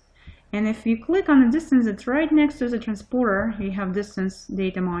distance. And if you click on the distance that's right next to the transporter, you have distance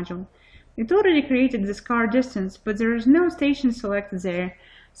data module. It already created this card distance, but there is no station selected there.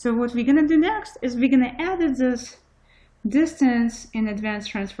 So what we're gonna do next is we're gonna add this distance in advanced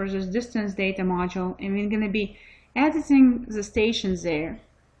transfer, this distance data module, and we're gonna be editing the stations there.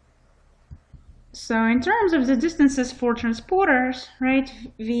 So in terms of the distances for transporters, right,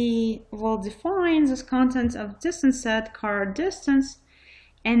 we will define this content of distance set card distance,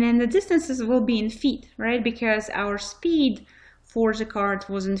 and then the distances will be in feet, right, because our speed for the card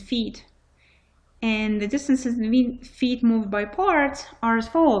was in feet. And the distances in feet moved by parts are as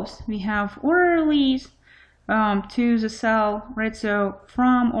follows. We have order release to the cell, right, so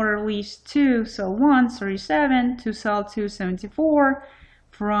from order release to cell 1, 37, to cell 2, 74,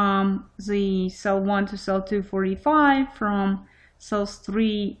 from the cell 1 to cell 2, 45, from cell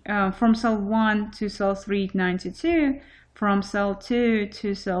 1 to cell 3, 92, from cell 2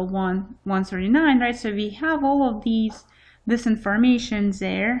 to cell 1, 139, right? So we have all of this information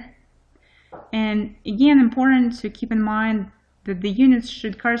there. And again, important to keep in mind that the units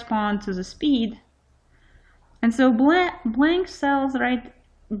should correspond to the speed. And so blank cells, right,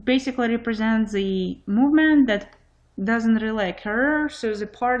 basically represent the movement that doesn't really occur. So the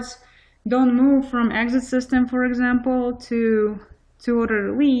parts don't move from exit system, for example, to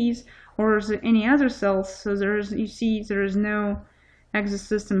order release or any other cells. So you see there is no exit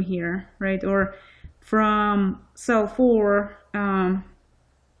system here, right? Or from cell 4,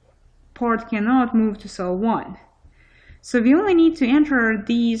 part cannot move to cell 1. So we only need to enter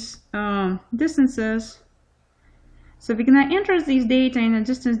these distances. So we're going to enter these data in a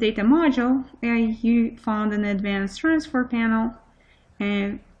distance data module. You found an advanced transfer panel,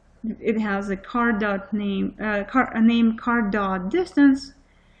 and it has a name card dot distance,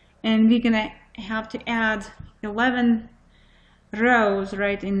 and we're going to have to add 11 rows,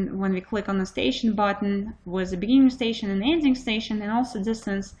 right, when we click on the station button with the beginning station and ending station, and also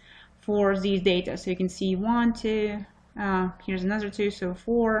distance for these data. So you can see 1, 2, here's another 2, so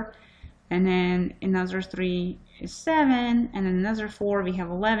 4, and then another 3 is 7, and then another 4, we have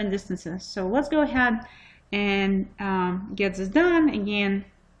 11 distances. So let's go ahead and get this done. Again,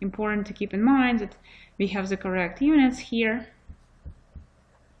 important to keep in mind that we have the correct units here.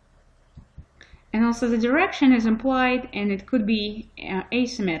 And also the direction is implied, and it could be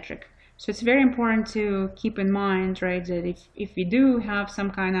asymmetric. So it's very important to keep in mind, right, that if we do have some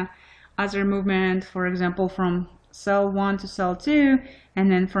kind of other movement, for example, from cell 1 to cell 2, and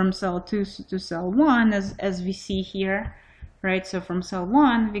then from cell 2 to cell 1, as we see here, right? So from cell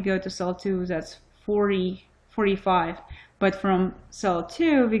 1, we go to cell 2, that's 40, 45. But from cell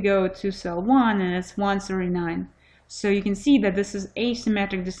 2, we go to cell 1, and it's 139. So you can see that this is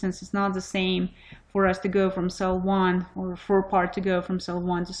asymmetric distance. It's not the same for us to go from cell 1, or for part to go from cell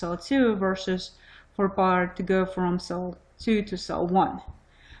 1 to cell 2, versus for part to go from cell 2 to cell 1.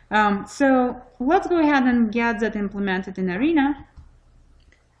 So let's go ahead and get that implemented in Arena.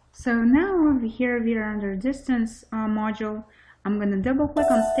 So now over here we are under distance module. I'm going to double click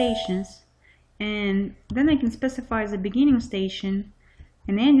on stations, and then I can specify the beginning station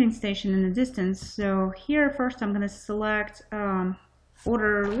and ending station in the distance. So here first I'm going to select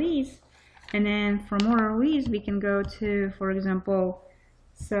order release, and then from order release we can go to, for example,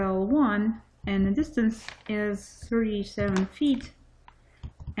 cell 1, and the distance is 37 feet.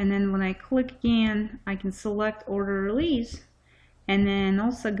 And then when I click again, I can select order release, and then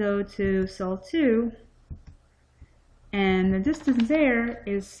also go to cell 2, and the distance there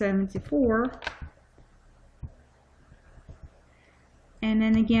is 74. And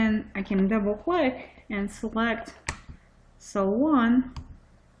then again, I can double click and select cell 1,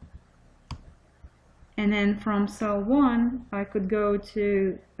 and then from cell 1 I could go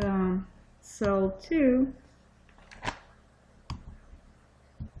to cell 2,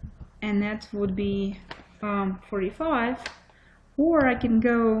 and that would be 45, or I can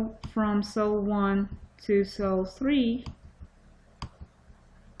go from cell 1 to cell 3,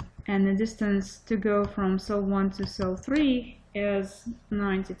 and the distance to go from cell 1 to cell 3 is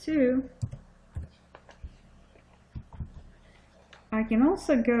 92. I I can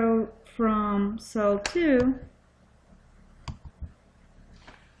also go from cell 2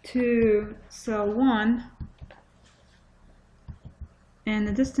 to cell 1, and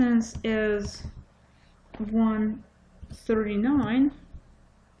the distance is 139.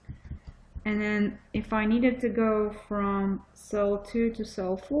 And then if I needed to go from cell 2 to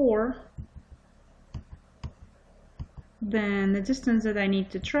cell 4, then the distance that I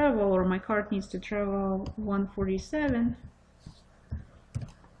need to travel, or my cart needs to travel, 147.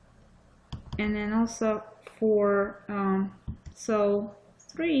 And then also for cell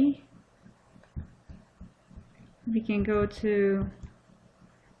 3, we can go to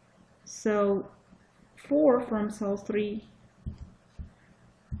cell 4 from cell 3,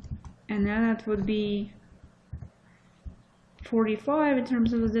 and then that would be 45 in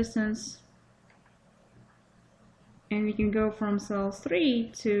terms of the distance. And we can go from cell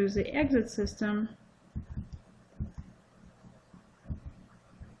 3 to the exit system,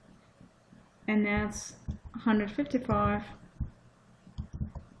 and that's 155.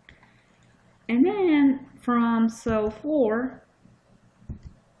 And then from cell 4,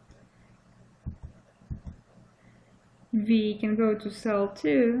 we can go to cell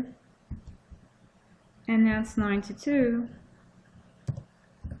 2, and that's 92.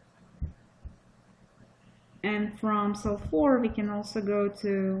 And from cell 4, we can also go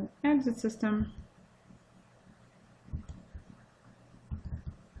to exit system,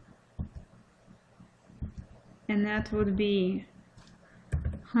 and that would be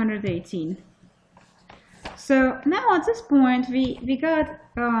 118. So now at this point, we got,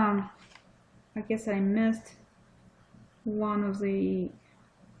 I guess I missed one of the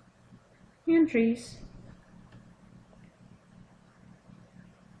entries.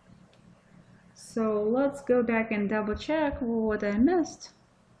 So let's go back and double check what I missed.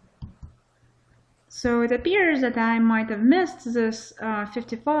 So it appears that I might have missed this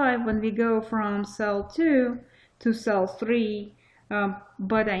 55 when we go from cell 2 to cell 3,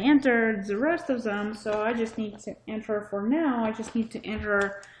 but I entered the rest of them, so I just need to enter for now. I just need to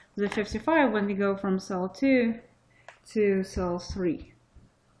enter the 55 when we go from cell 2 to cell 3.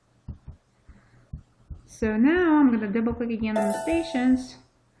 So now I'm going to double click again on the stations,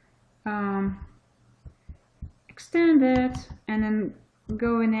 extend it, and then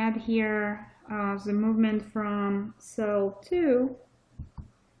go and add here the movement from cell 2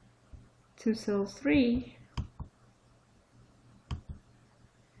 to cell 3,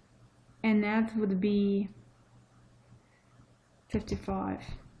 and that would be 55.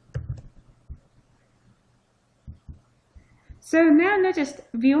 So now notice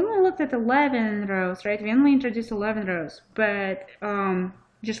we only looked at 11 rows, right? We only introduced 11 rows, but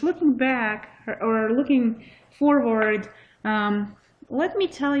just looking back or looking forward, let me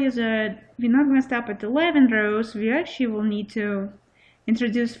tell you that we're not going to stop at 11 rows. We actually will need to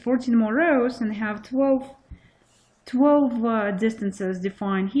introduce 14 more rows and have 12 distances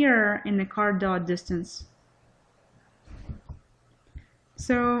defined here in the cart dot distance.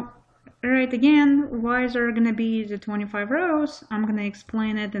 So, right, again, why is there going to be the 25 rows? I'm going to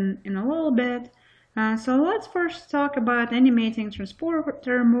explain it in a little bit. So let's first talk about animating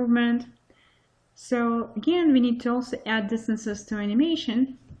transporter movement. So again, we need to also add distances to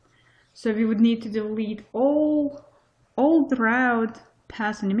animation. So we would need to delete all the route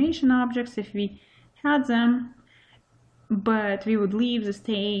past animation objects if we had them, but we would leave the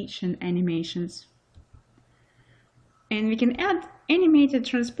stage and animations. And we can add animated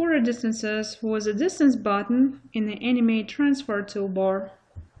transporter distances with a distance button in the animate transfer toolbar.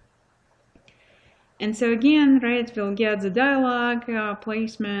 And so again, right, we'll get the dialog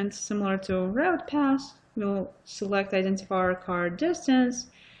placement similar to route pass. We'll select identifier cart distance,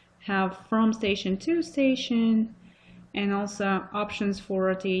 have from station to station, and also options for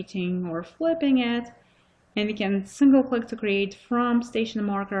rotating or flipping it. And we can single click to create from station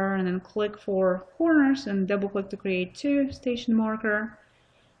marker, and then click for corners and double click to create to station marker.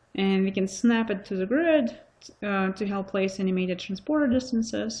 And we can snap it to the grid to help place animated transporter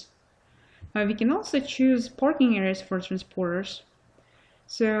distances. We can also choose parking areas for transporters.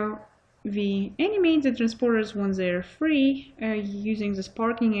 So we animate the transporters when they're free using these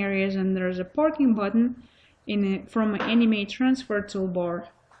parking areas, and there's a parking button from an animate transfer toolbar.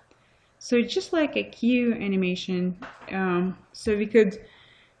 So it's just like a queue animation. So we could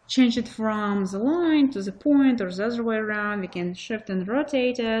change it from the line to the point or the other way around. We can shift and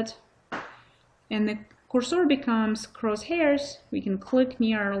rotate it. And the cursor becomes crosshairs. We can click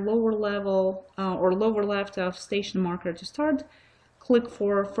near lower level or lower left of station marker to start. Click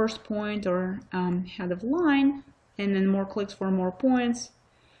for first point or head of line, and then more clicks for more points.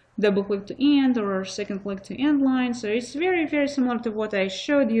 double click to end or second click to end line. So it's very, very similar to what I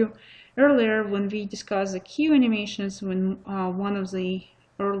showed you earlier when we discussed the queue animations in one of the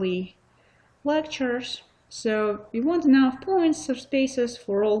early lectures. So we want enough points or spaces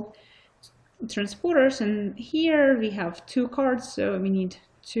for all transporters, and here we have 2 cards, so we need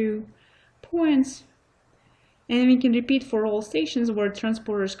 2 points. And we can repeat for all stations where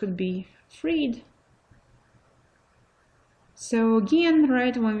transporters could be freed. So again,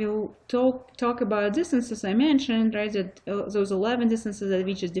 right, when we'll talk about distances, I mentioned, right, that those 11 distances that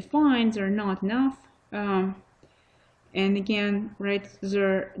we just defined are not enough. And again, right,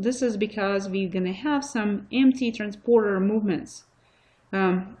 this is because we're going to have some empty transporter movements.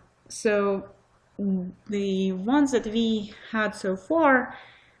 So the ones that we had so far,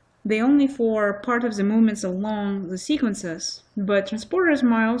 they only for part of the movements along the sequences, but transporters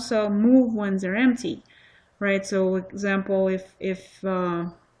might also move when they're empty, right? So, example, if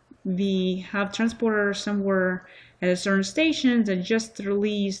we have transporter somewhere at a certain station that just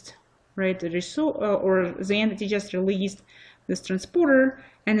released, right, the resource, or the entity just released this transporter,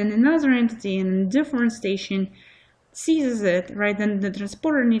 and then another entity in a different station seizes it, right, then the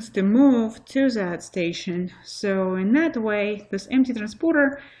transporter needs to move to that station. So in that way, this empty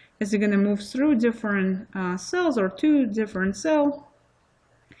transporter is going to move through different cells or to different cells.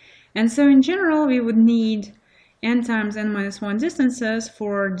 And so in general, we would need n times n minus 1 distances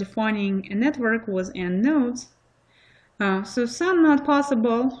for defining a network with n nodes. So some not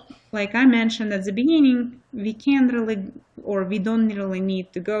possible, like I mentioned at the beginning, we can't really, or we don't really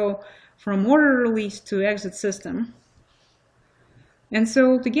need to go from order release to exit system. And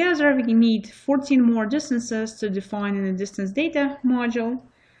so together we need 14 more distances to define in the distance data module.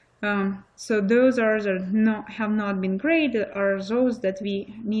 So those are have not been graded are those that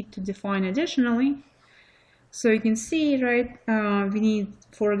we need to define additionally. So you can see, right, we need,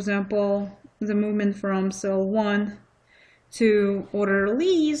 for example, the movement from cell 1 to order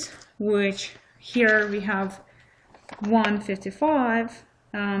release, which here we have 155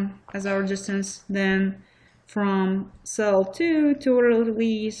 as our distance, then from cell 2 to order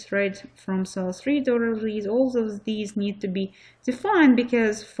release, right, from cell 3 to order release, all of these need to be defined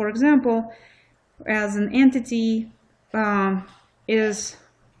because, for example, as an entity is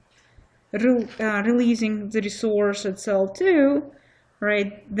releasing the resource at cell 2,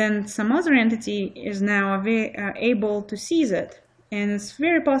 right, then some other entity is now able to seize it. And it's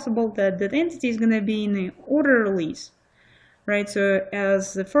very possible that that entity is going to be in the order release, right? So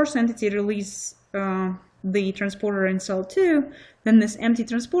as the first entity releases the transporter in cell 2, then this empty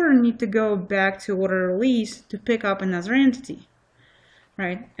transporter needs to go back to order release to pick up another entity,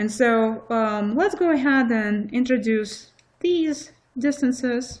 right? And so let's go ahead and introduce these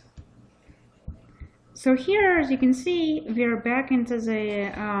distances. So here, as you can see, we're back into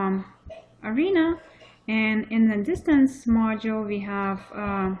the arena, and in the distance module we have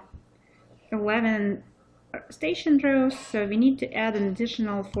 11 station rows, so we need to add an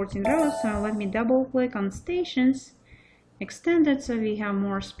additional 14 rows. So let me double click on stations, extend it so we have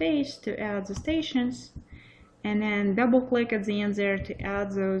more space to add the stations, and then double click at the end there to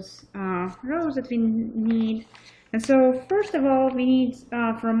add those rows that we need. And so first of all, we need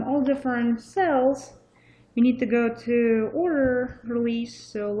from all different cells, we need to go to order release.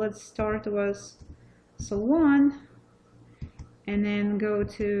 So let's start with cell 1 and then go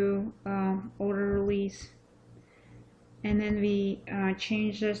to order release. And then we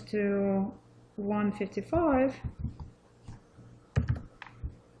change this to 155.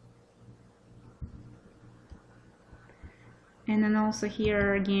 And then also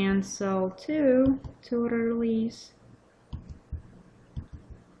here again, cell 2 to order release.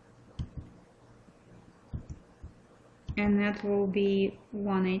 And that will be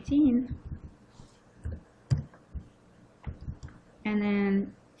 118. And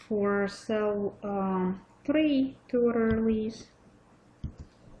then for cell 3 to order release,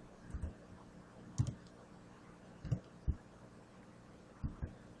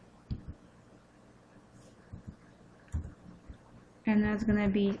 and that's gonna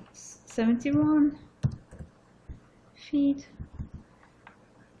be 71 feet.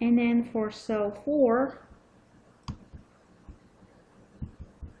 And then for cell 4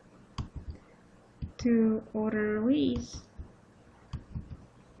 to order release,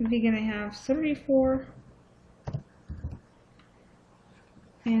 we're gonna have 34.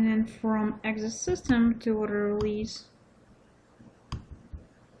 And then from exit system to order release,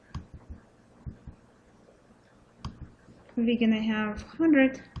 we're gonna have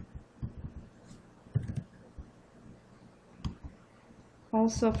 100.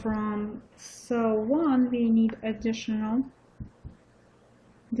 Also from cell 1 we need additional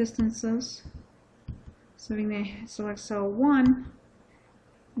distances. So we're going to select cell 1,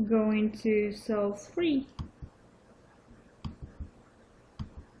 go into cell 3.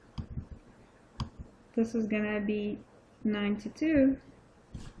 This is going to be 92.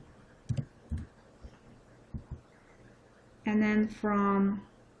 And then from,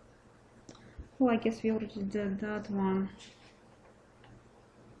 well, I guess we already did that one.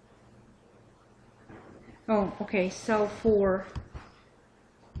 Oh, okay, cell 4.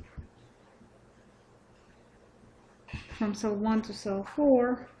 From cell 1 to cell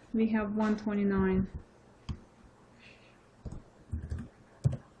 4, we have 129.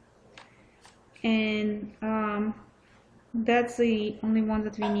 And that's the only one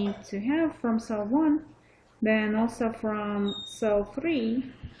that we need to have from cell 1. Then also from cell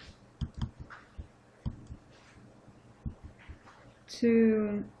 3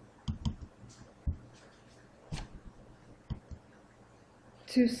 to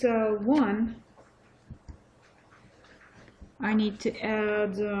cell 1, I need to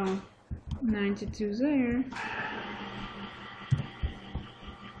add 92 there.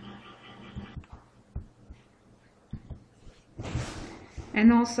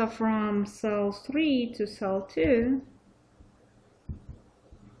 And also from cell 3 to cell 2,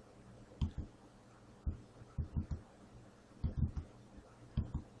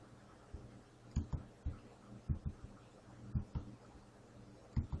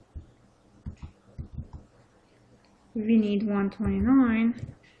 we need 129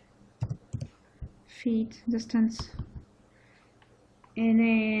 feet distance. And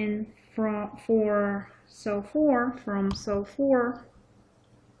then for cell 4, from cell 4,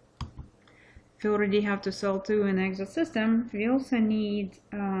 we already have to cell 2 and exit system. We also need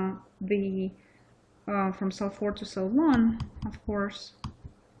the from cell 4 to cell 1, of course.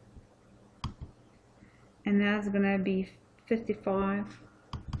 And that's gonna be 55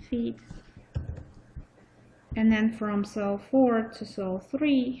 feet. And then from cell 4 to cell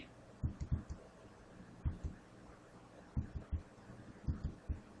 3,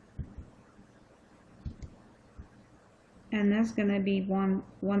 and that's gonna be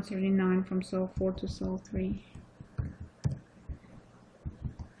 139 from cell 4 to cell 3.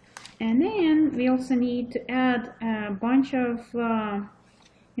 And then we also need to add a bunch of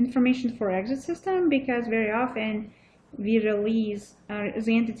information for exit system, because very often we release, the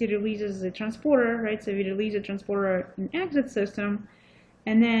entity releases the transporter, right? So we release the transporter in exit system,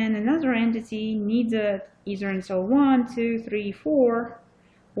 and then another entity needs it either in cell 1, 2, 3, 4,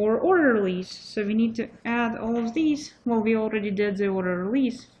 or order release. So we need to add all of these. Well, we already did the order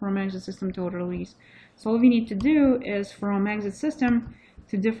release from exit system to order release. So all we need to do is from exit system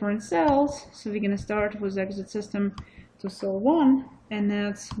to different cells. So we're going to start with exit system to cell 1, and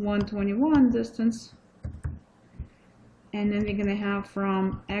that's 121 distance. And then we're going to have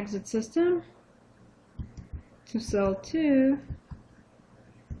from exit system to cell 2,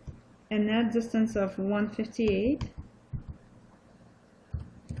 and that distance of 158.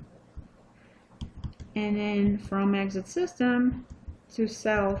 And then from exit system to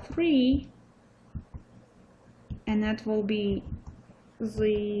cell 3, and that will be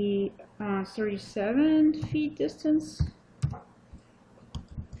the 37 feet distance.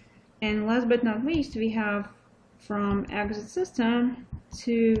 And last but not least, we have from exit system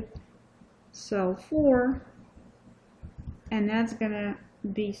to cell 4, and that's gonna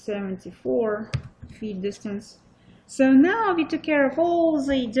be 74 feet distance. So now we took care of all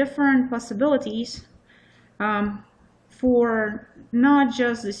the different possibilities for not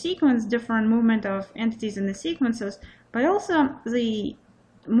just the sequence, different movement of entities in the sequences, but also the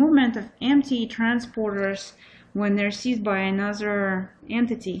movement of empty transporters when they're seized by another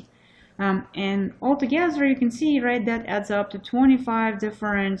entity. And altogether, you can see, right, that adds up to 25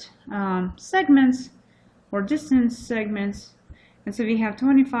 different segments or distance segments. And so we have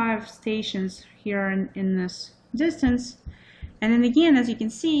 25 stations here in this distance. And then again, as you can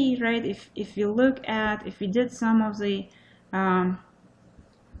see, right, if you look at, if we did some of the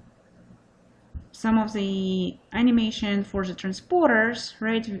animation for the transporters,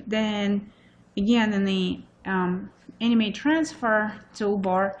 right, then again in the animate transfer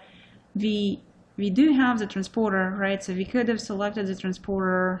toolbar, we do have the transporter, right? So we could have selected the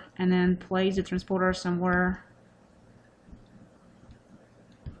transporter and then placed the transporter somewhere.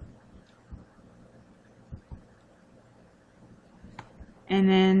 And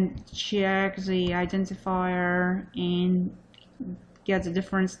then check the identifier and get the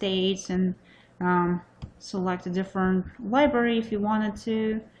different states and select a different library if you wanted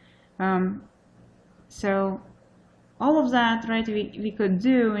to. So all of that, right, we could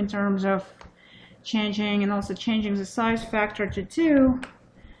do in terms of changing, and also changing the size factor to 2,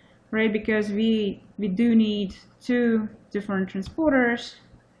 right? Because we do need two different transporters.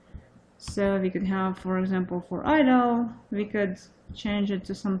 So we could have, for example, for idle, we could change it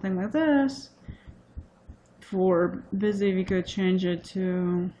to something like this. For busy, we could change it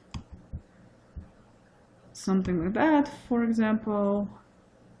to something like that, for example.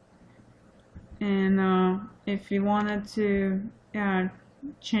 And if we wanted to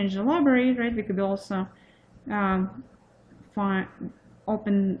change the library, right, we could also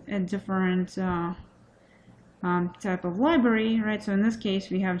open a different type of library, right? So in this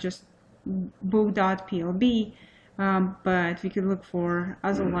case, we have just book.plb, but we could look for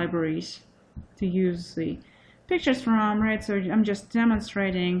other libraries to use the pictures from, right? So I'm just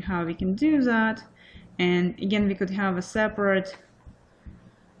demonstrating how we can do that. And again, we could have a separate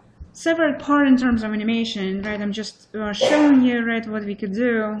part in terms of animation, right? I'm just showing you, right, what we could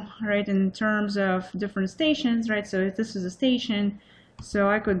do, right, in terms of different stations, right? So if this is a station, so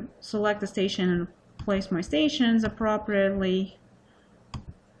I could select the station and place my stations appropriately.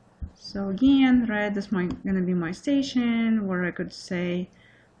 So again, right, this might gonna be my station, where I could say,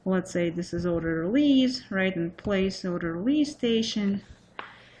 let's say this is order release, right, and place order release station,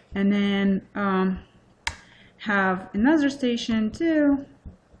 and then have another station too,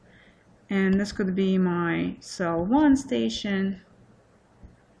 and this could be my cell 1 station,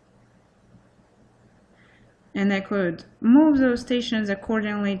 and I could move those stations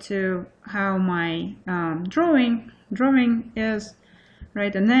accordingly to how my drawing is,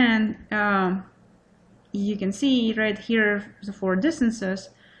 right? And then you can see right here for distances,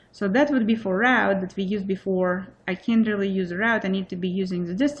 so that would be for route that we used before. I can't really use the route, I need to be using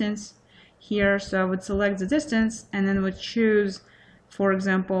the distance here, so I would select the distance and then would choose, for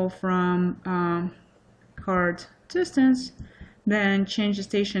example, from cart distance, then change the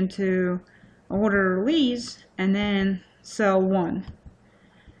station to order release, and then cell 1.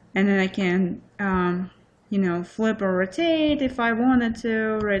 And then I can you know, flip or rotate if I wanted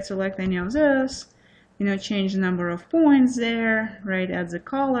to, right? Select any of this, you know, change the number of points there, right? Add the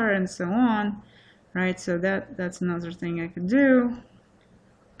color and so on, right? So that's another thing I could do.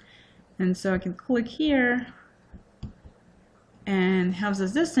 And so I can click here and have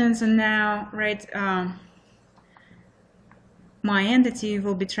this distance, and now, right, my entity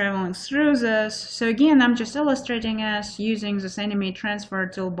will be traveling through this. So again, I'm just illustrating us using this animate transfer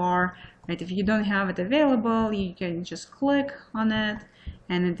toolbar, right? If you don't have it available, you can just click on it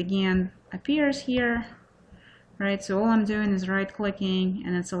and it again appears here, right? So all I'm doing is right clicking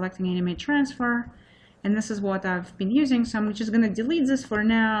and then selecting animate transfer, and this is what I've been using. So I'm just going to delete this for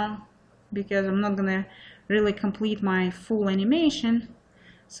now because I'm not going to really complete my full animation.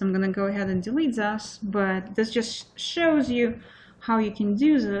 So I'm going to go ahead and delete this, but this just shows you how you can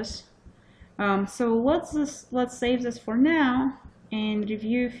do this. So let's save this for now and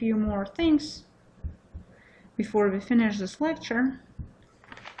review a few more things before we finish this lecture.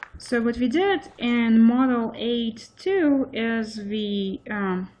 So what we did in model 8.2 is we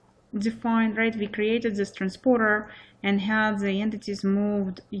defined, right, we created this transporter and had the entities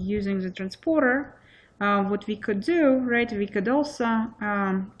moved using the transporter. What we could do, right, we could also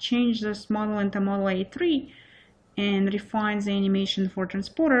change this model into model 8.3 and refine the animation for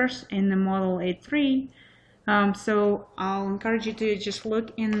transporters in the model 8.3. So I'll encourage you to just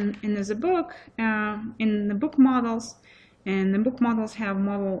look in the book, in the book models, and the book models have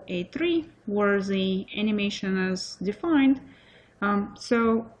model 8.3 where the animation is defined.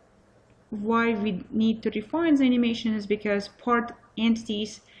 So why we need to refine the animation is because part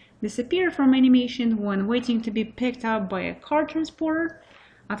entities disappear from animation when waiting to be picked up by a car transporter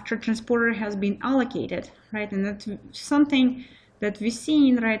after transporter has been allocated, right? And that's something that we've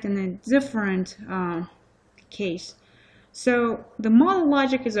seen, right, in a different case. So the model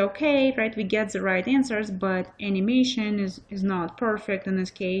logic is okay, right? We get the right answers, but animation is not perfect in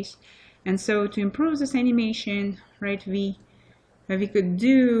this case. And so to improve this animation, right, we could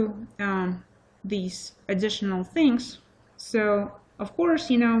do these additional things. So of course,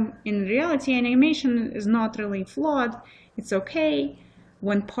 you know, in reality, animation is not really flawed. It's okay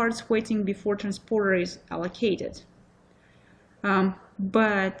when parts waiting before transporter is allocated.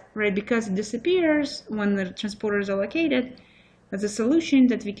 But, right, because it disappears when the transporter is allocated, the solution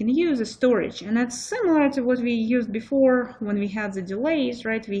that we can use is storage. And that's similar to what we used before when we had the delays,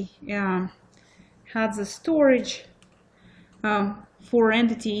 right? We had the storage for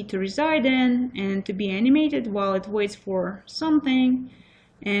entity to reside in and to be animated while it waits for something.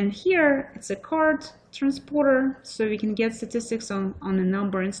 And here it's a cart transporter, so we can get statistics on the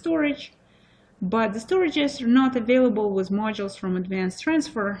number in storage. But the storages are not available with modules from Advanced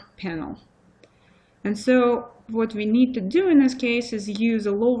Transfer panel. And so what we need to do in this case is use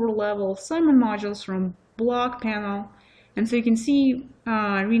a lower level Simon modules from block panel. And so you can see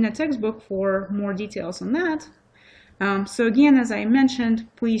RENA textbook for more details on that. So again, as I mentioned,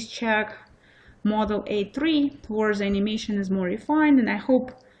 please check model A3 towards the animation is more refined, and I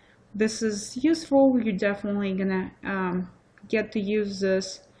hope this is useful. You're definitely gonna get to use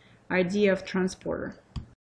this idea of transporter.